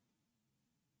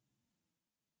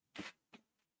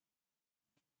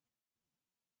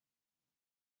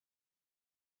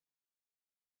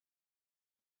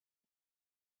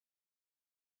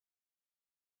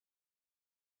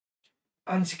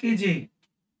 अंशकी जी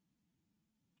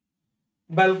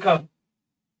वेलकम।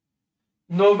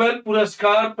 नोबेल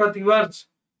पुरस्कार प्रतिवर्ष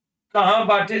कहाँ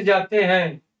बांटे जाते हैं?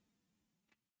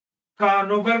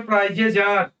 Nobel prizes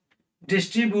are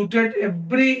distributed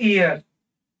every year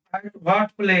at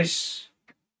what place?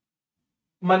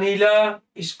 Manila,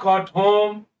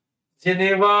 Stockholm,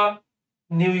 Geneva,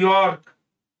 New York.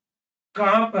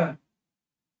 कहाँ पर?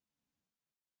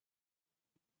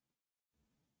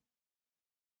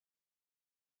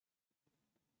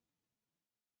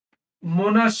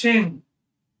 मोना सिंह,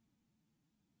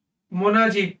 मोना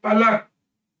जी पलक।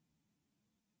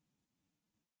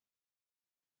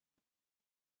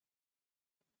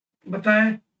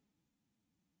 बताएं।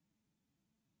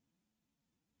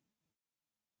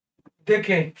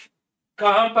 देखें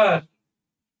कहां पर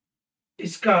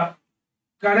इसका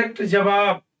करेक्ट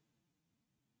जवाब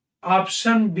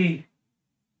option B,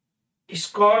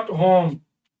 Scott home.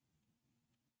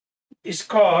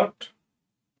 Scott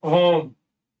home,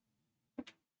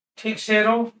 ठीक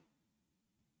शेरो।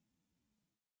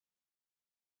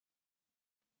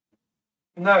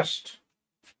 Next,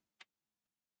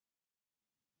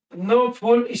 no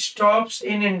full stops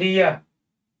in India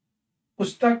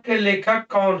पुस्तक के लेखक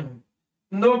कौन है?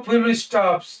 No full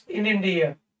stops in India,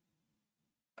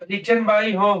 written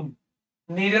by home?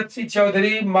 Neeraj Singh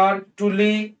Chaudhary, mark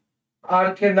टुली,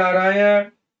 are के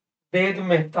नारायण, वेद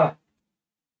मेहता।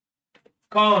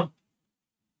 कौन?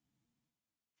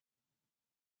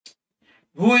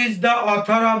 Who is the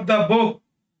author of the book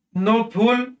no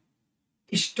full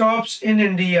stops in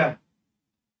India?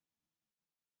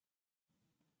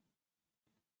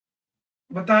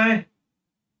 बताएं।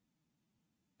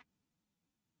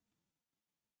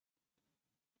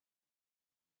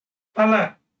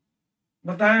 पलक,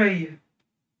 बताएं भैया।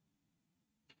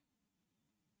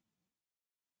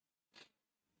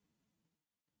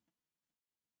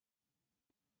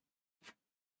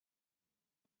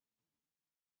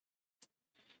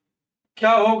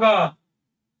 क्या होगा?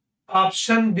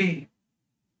 Option B,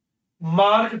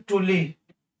 mark टुली।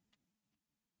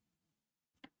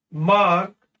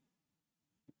 मार्क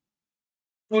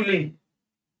टुली,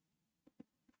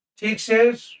 ठीक से।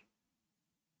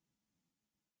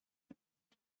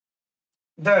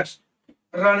 10,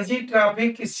 रणजी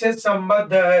ट्रॉफी किससे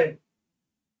संबद्ध है?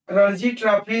 Ranji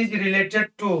trophy is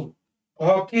related to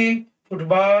hockey,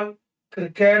 football,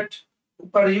 cricket,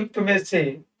 उपर्युक्त में से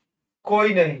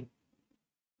कोई नहीं।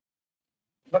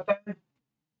 बताएं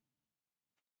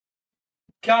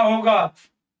क्या होगा?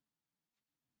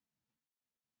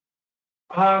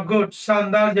 हाँ गुड,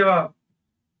 शानदार जवाब।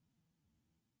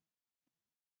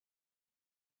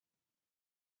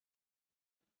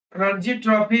 Ranji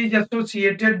trophy is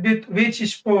associated with which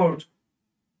sport?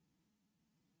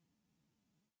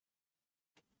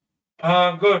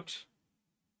 हाँ गुड,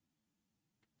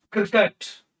 क्रिकेट।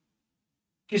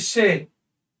 किससे?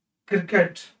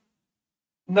 क्रिकेट।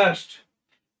 नेक्स्ट,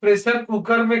 प्रेशर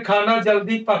कुकर में खाना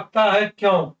जल्दी पकता है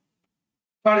क्यों?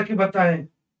 पढ़ के बताएं।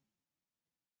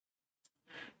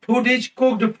 Food is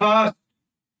cooked fast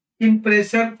in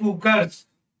pressure cookers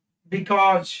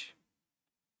because?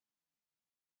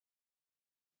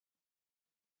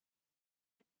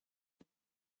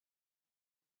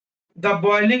 The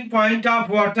boiling point of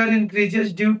water increases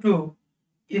due to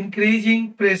increasing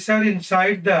pressure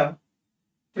inside the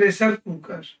pressure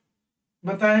cooker.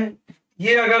 बताएं।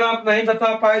 ये अगर आप नहीं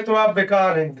बता पाए तो आप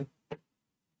बेकार हैं।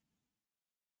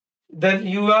 Then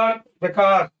you are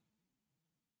बेकार।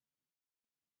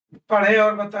 पढ़े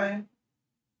और बताएं।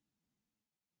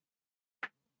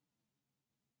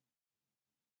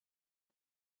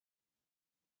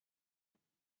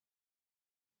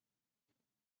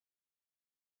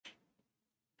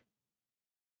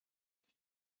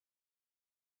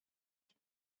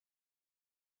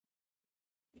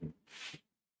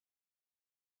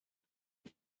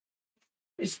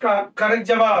 इसका करेक्ट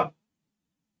जवाब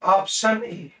ऑप्शन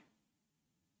ए।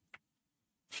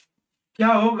 क्या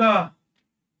होगा?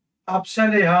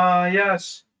 Option A. हाँ,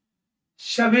 यस,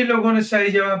 सभी लोगों ने सही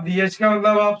जवाब दिया। इसका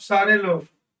मतलब आप सारे लोग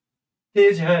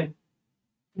तेज हैं।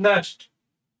 नेक्स्ट,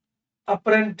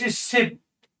 अप्रेंटिसशिप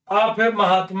ऑफ ए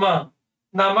महात्मा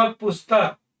नामक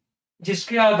पुस्तक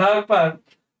जिसके आधार पर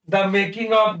द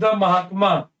मेकिंग ऑफ द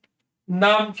महात्मा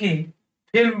नाम की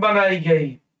फिल्म बनाई गई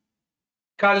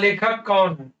का लेखक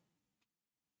कौन है?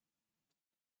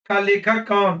 का लेखक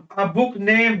कौन? A book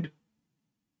named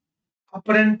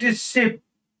apprenticeship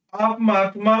of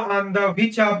Mahatma on the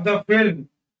which of the film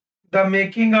the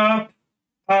making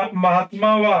of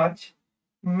Mahatma was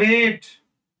made,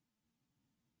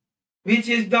 which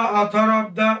is the author of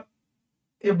the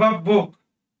above book?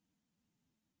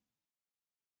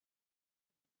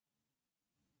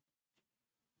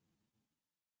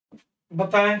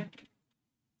 बताएं।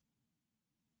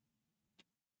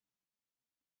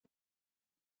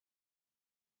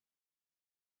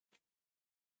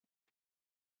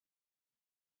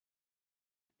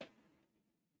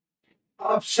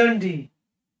 Option D,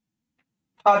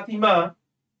 Fatima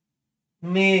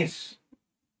Mir.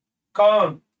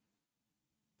 कौन?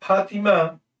 फातिमा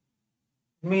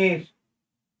मीर।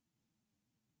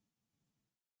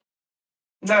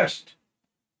 नेक्स्ट,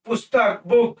 पुस्तक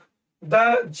बुक द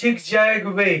जिगजैग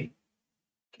वे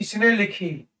किसने लिखी?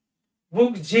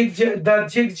 Book the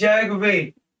zigzag way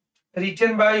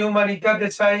written by हुमानिता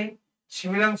Desai,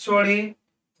 शिवरन Sodhi,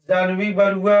 Janvi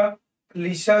Barua,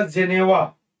 Lisa Geneva.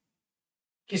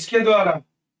 किसके द्वारा?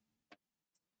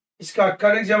 इसका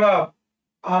correct जवाब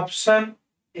option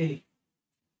A.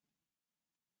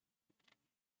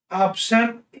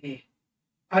 Option A,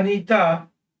 Anita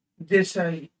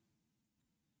Desai.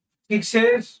 ठीक से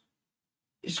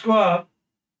इसको आप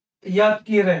याद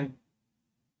किए रहें।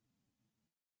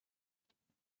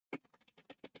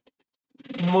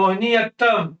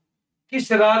 मोहिनीअट्टम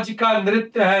किस राज्य का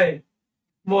नृत्य है?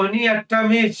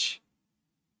 Mohiniyattam is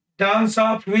dance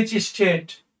of which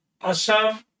state?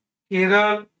 Assam,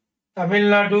 Kerala,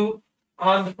 Tamil Nadu,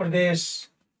 Andhra Pradesh.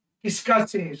 किसका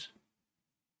शेर?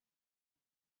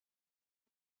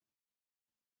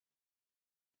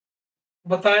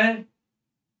 बताएं।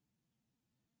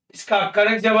 इसका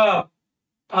करेक्ट जवाब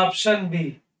ऑप्शन बी।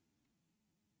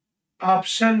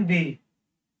 ऑप्शन बी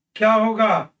क्या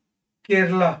होगा?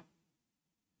 केरला।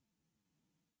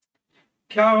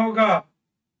 क्या होगा?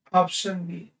 Option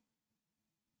B.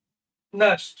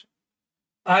 नेक्स्ट,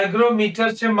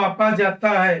 हाइग्रोमीटर से मापा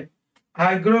जाता है।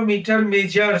 हाइग्रोमीटर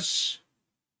मेजर्स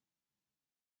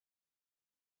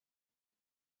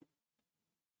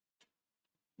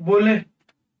बोले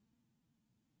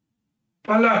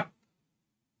पलक।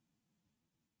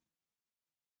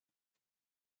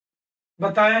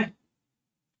 बताएं।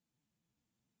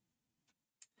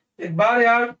 एक बार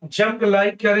यार जंप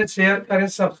लाइक करें, शेयर करें,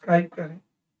 सब्सक्राइब करें।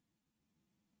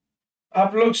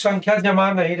 आप लोग संख्या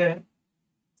जमा नहीं रहे।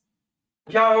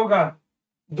 क्या होगा?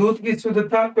 दूध की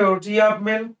शुद्धता, प्योरिटी ऑफ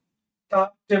मिल्क,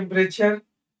 ताप, टेम्परेचर,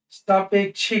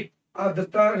 सापेक्षिक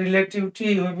आर्द्रता,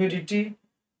 relativity, humidity,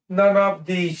 none of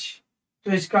these.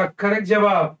 तो इसका करेक्ट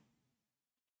जवाब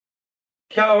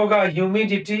क्या होगा?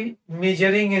 Humidity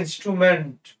measuring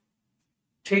instrument.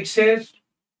 ठीक से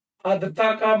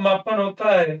आर्द्रता का मापन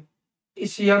होता है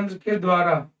इस यंत्र के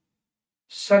द्वारा।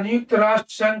 संयुक्त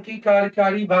राष्ट्र संघ की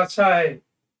कार्यकारी भाषा है।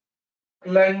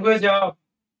 लैंग्वेज ऑफ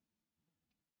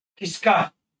किसका?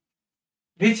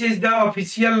 Which is the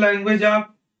official language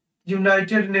of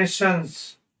United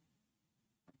Nations?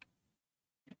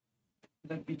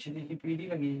 पिछली की पीढ़ी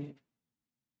लगी है।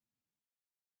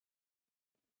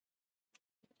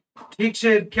 ठीक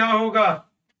से क्या होगा?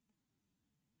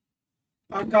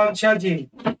 आकांक्षा जी,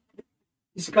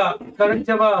 इसका करेक्ट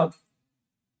जवाब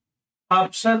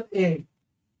ऑप्शन ए,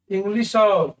 इंग्लिश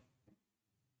और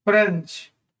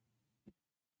फ्रेंच।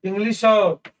 इंग्लिश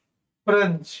और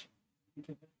फ्रेंच।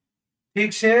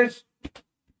 ठीक से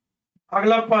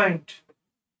अगला पॉइंट।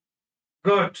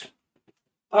 गुड।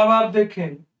 अब आप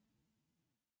देखें,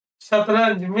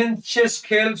 शतरंज मीन चेस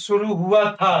खेल शुरू हुआ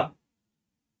था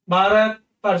भारत,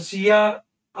 पर्शिया,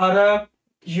 अरब,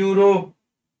 यूरोप।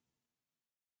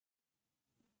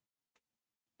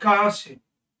 कहां से?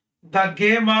 The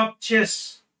game of chess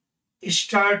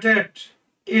started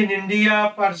in India,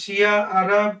 Persia,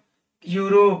 Arab,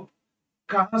 Europe.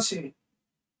 कहां से?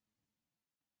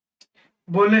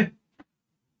 बोले।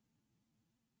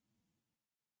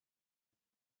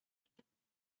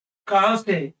 कहां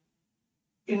से?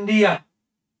 इंडिया।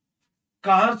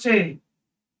 कहां से?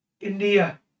 इंडिया।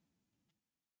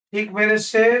 ठीक मेरे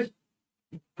से।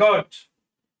 गुड।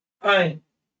 आए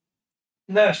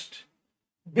नेक्स्ट,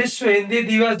 विश्व हिंदी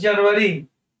दिवस जनवरी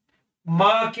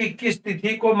माह की किस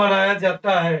तिथि को मनाया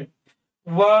जाता है?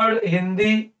 World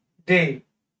Hindi day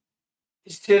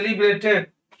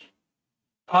celebrated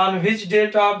on which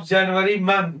date of January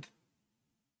month?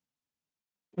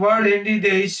 World Hindi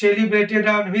day is celebrated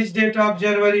on which date of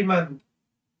January month?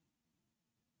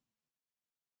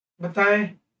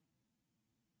 बताएं।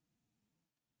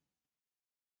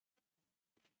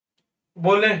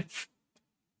 बोले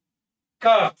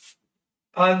कब?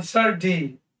 आंसर डी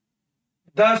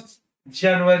 10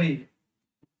 जनवरी।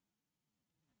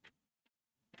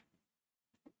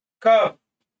 कब?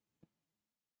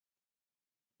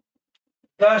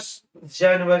 10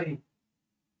 जनवरी।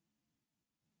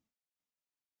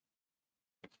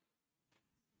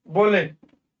 बोले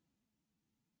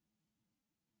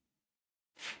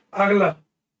अगला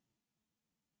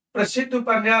प्रसिद्ध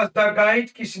उपन्यास द गाइड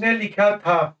किसने लिखा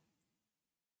था?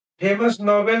 Famous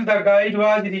novel the guide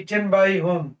was written by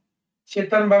home?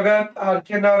 Chetan Bhagat, are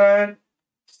के नारायण,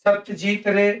 सत्यजीत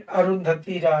रे,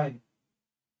 अरुंधति राय।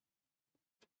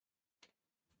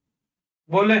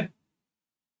 बोले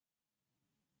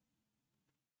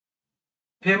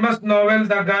famous novel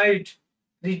the guide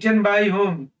written by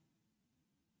home?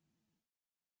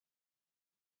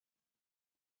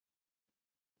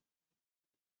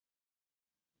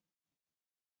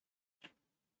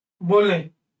 बोले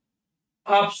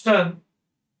ऑप्शन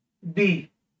बी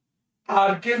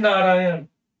आर के नारायण।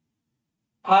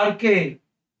 आर के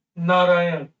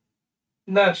नारायण।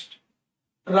 नेक्स्ट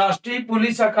राष्ट्रीय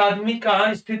पुलिस अकादमी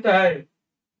कहाँ स्थित है?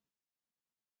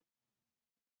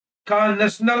 कहाँ?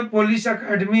 National police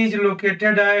academy is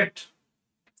located at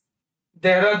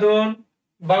Dehradun,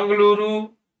 Bengaluru,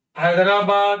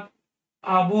 Hyderabad,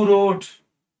 Abu road.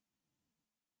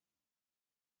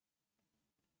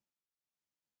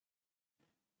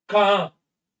 कहाँ?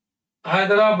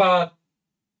 हैदराबाद।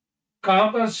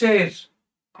 कहाँ पर शेर?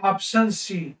 Option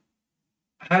C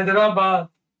Hyderabad.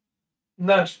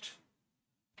 नेक्स्ट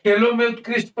खेलों में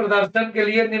उत्कृष्ट प्रदर्शन के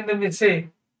लिए निम्न में से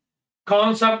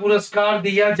कौन सा पुरस्कार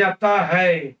दिया जाता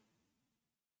है?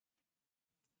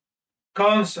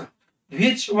 कौन सा?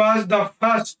 Which was the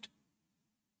first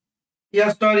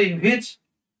which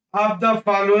of the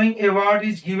following award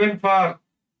is given for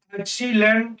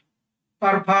excellent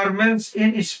performance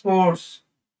in sports?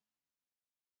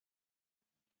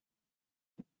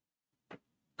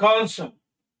 कौन सा?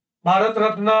 भारत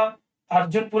रत्न,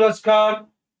 अर्जुन पुरस्कार,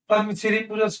 पद्मश्री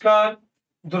पुरस्कार,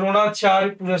 द्रोणाचार्य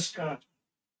पुरस्कार।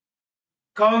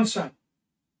 कौन सा?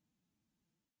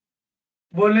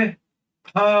 बोले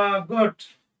हाँ, गुड,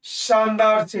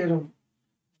 शानदार शेरों।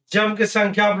 जम के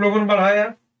संख्या आप लोगों ने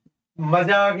बढ़ाया,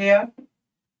 मजा आ गया।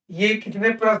 ये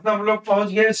कितने प्रश्न हम लोग पहुंच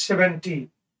गए? 70।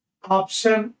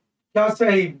 ऑप्शन क्या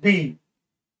सही? बी।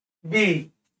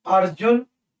 B Arjun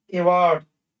award.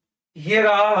 ये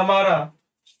रहा हमारा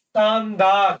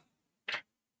शानदार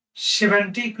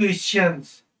 70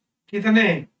 क्वेश्चंस।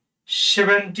 कितने?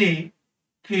 70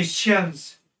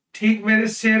 क्वेश्चंस। ठीक मेरे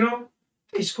शेरों,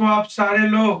 इसको आप सारे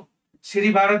लोग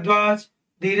श्री भारद्वाज,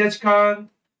 धीरज कांत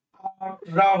और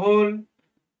राहुल,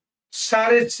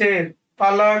 सारे शेर,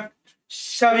 पलक,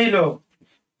 सभी लोग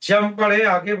जम पढ़े,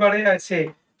 आगे बढ़े।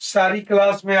 ऐसे सारी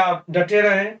क्लास में आप डटे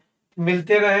रहें,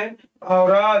 मिलते रहें।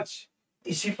 और आज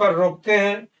इसी पर रोकते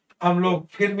हैं, हम लोग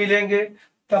फिर मिलेंगे।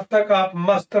 तब तक आप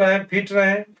मस्त रहें, फिट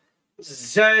रहें।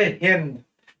 जय हिंद।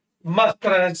 मस्त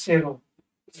रहें शेरों।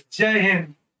 जय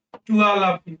Hind to all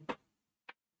of you.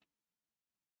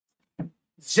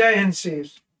 जय हिंद शेर।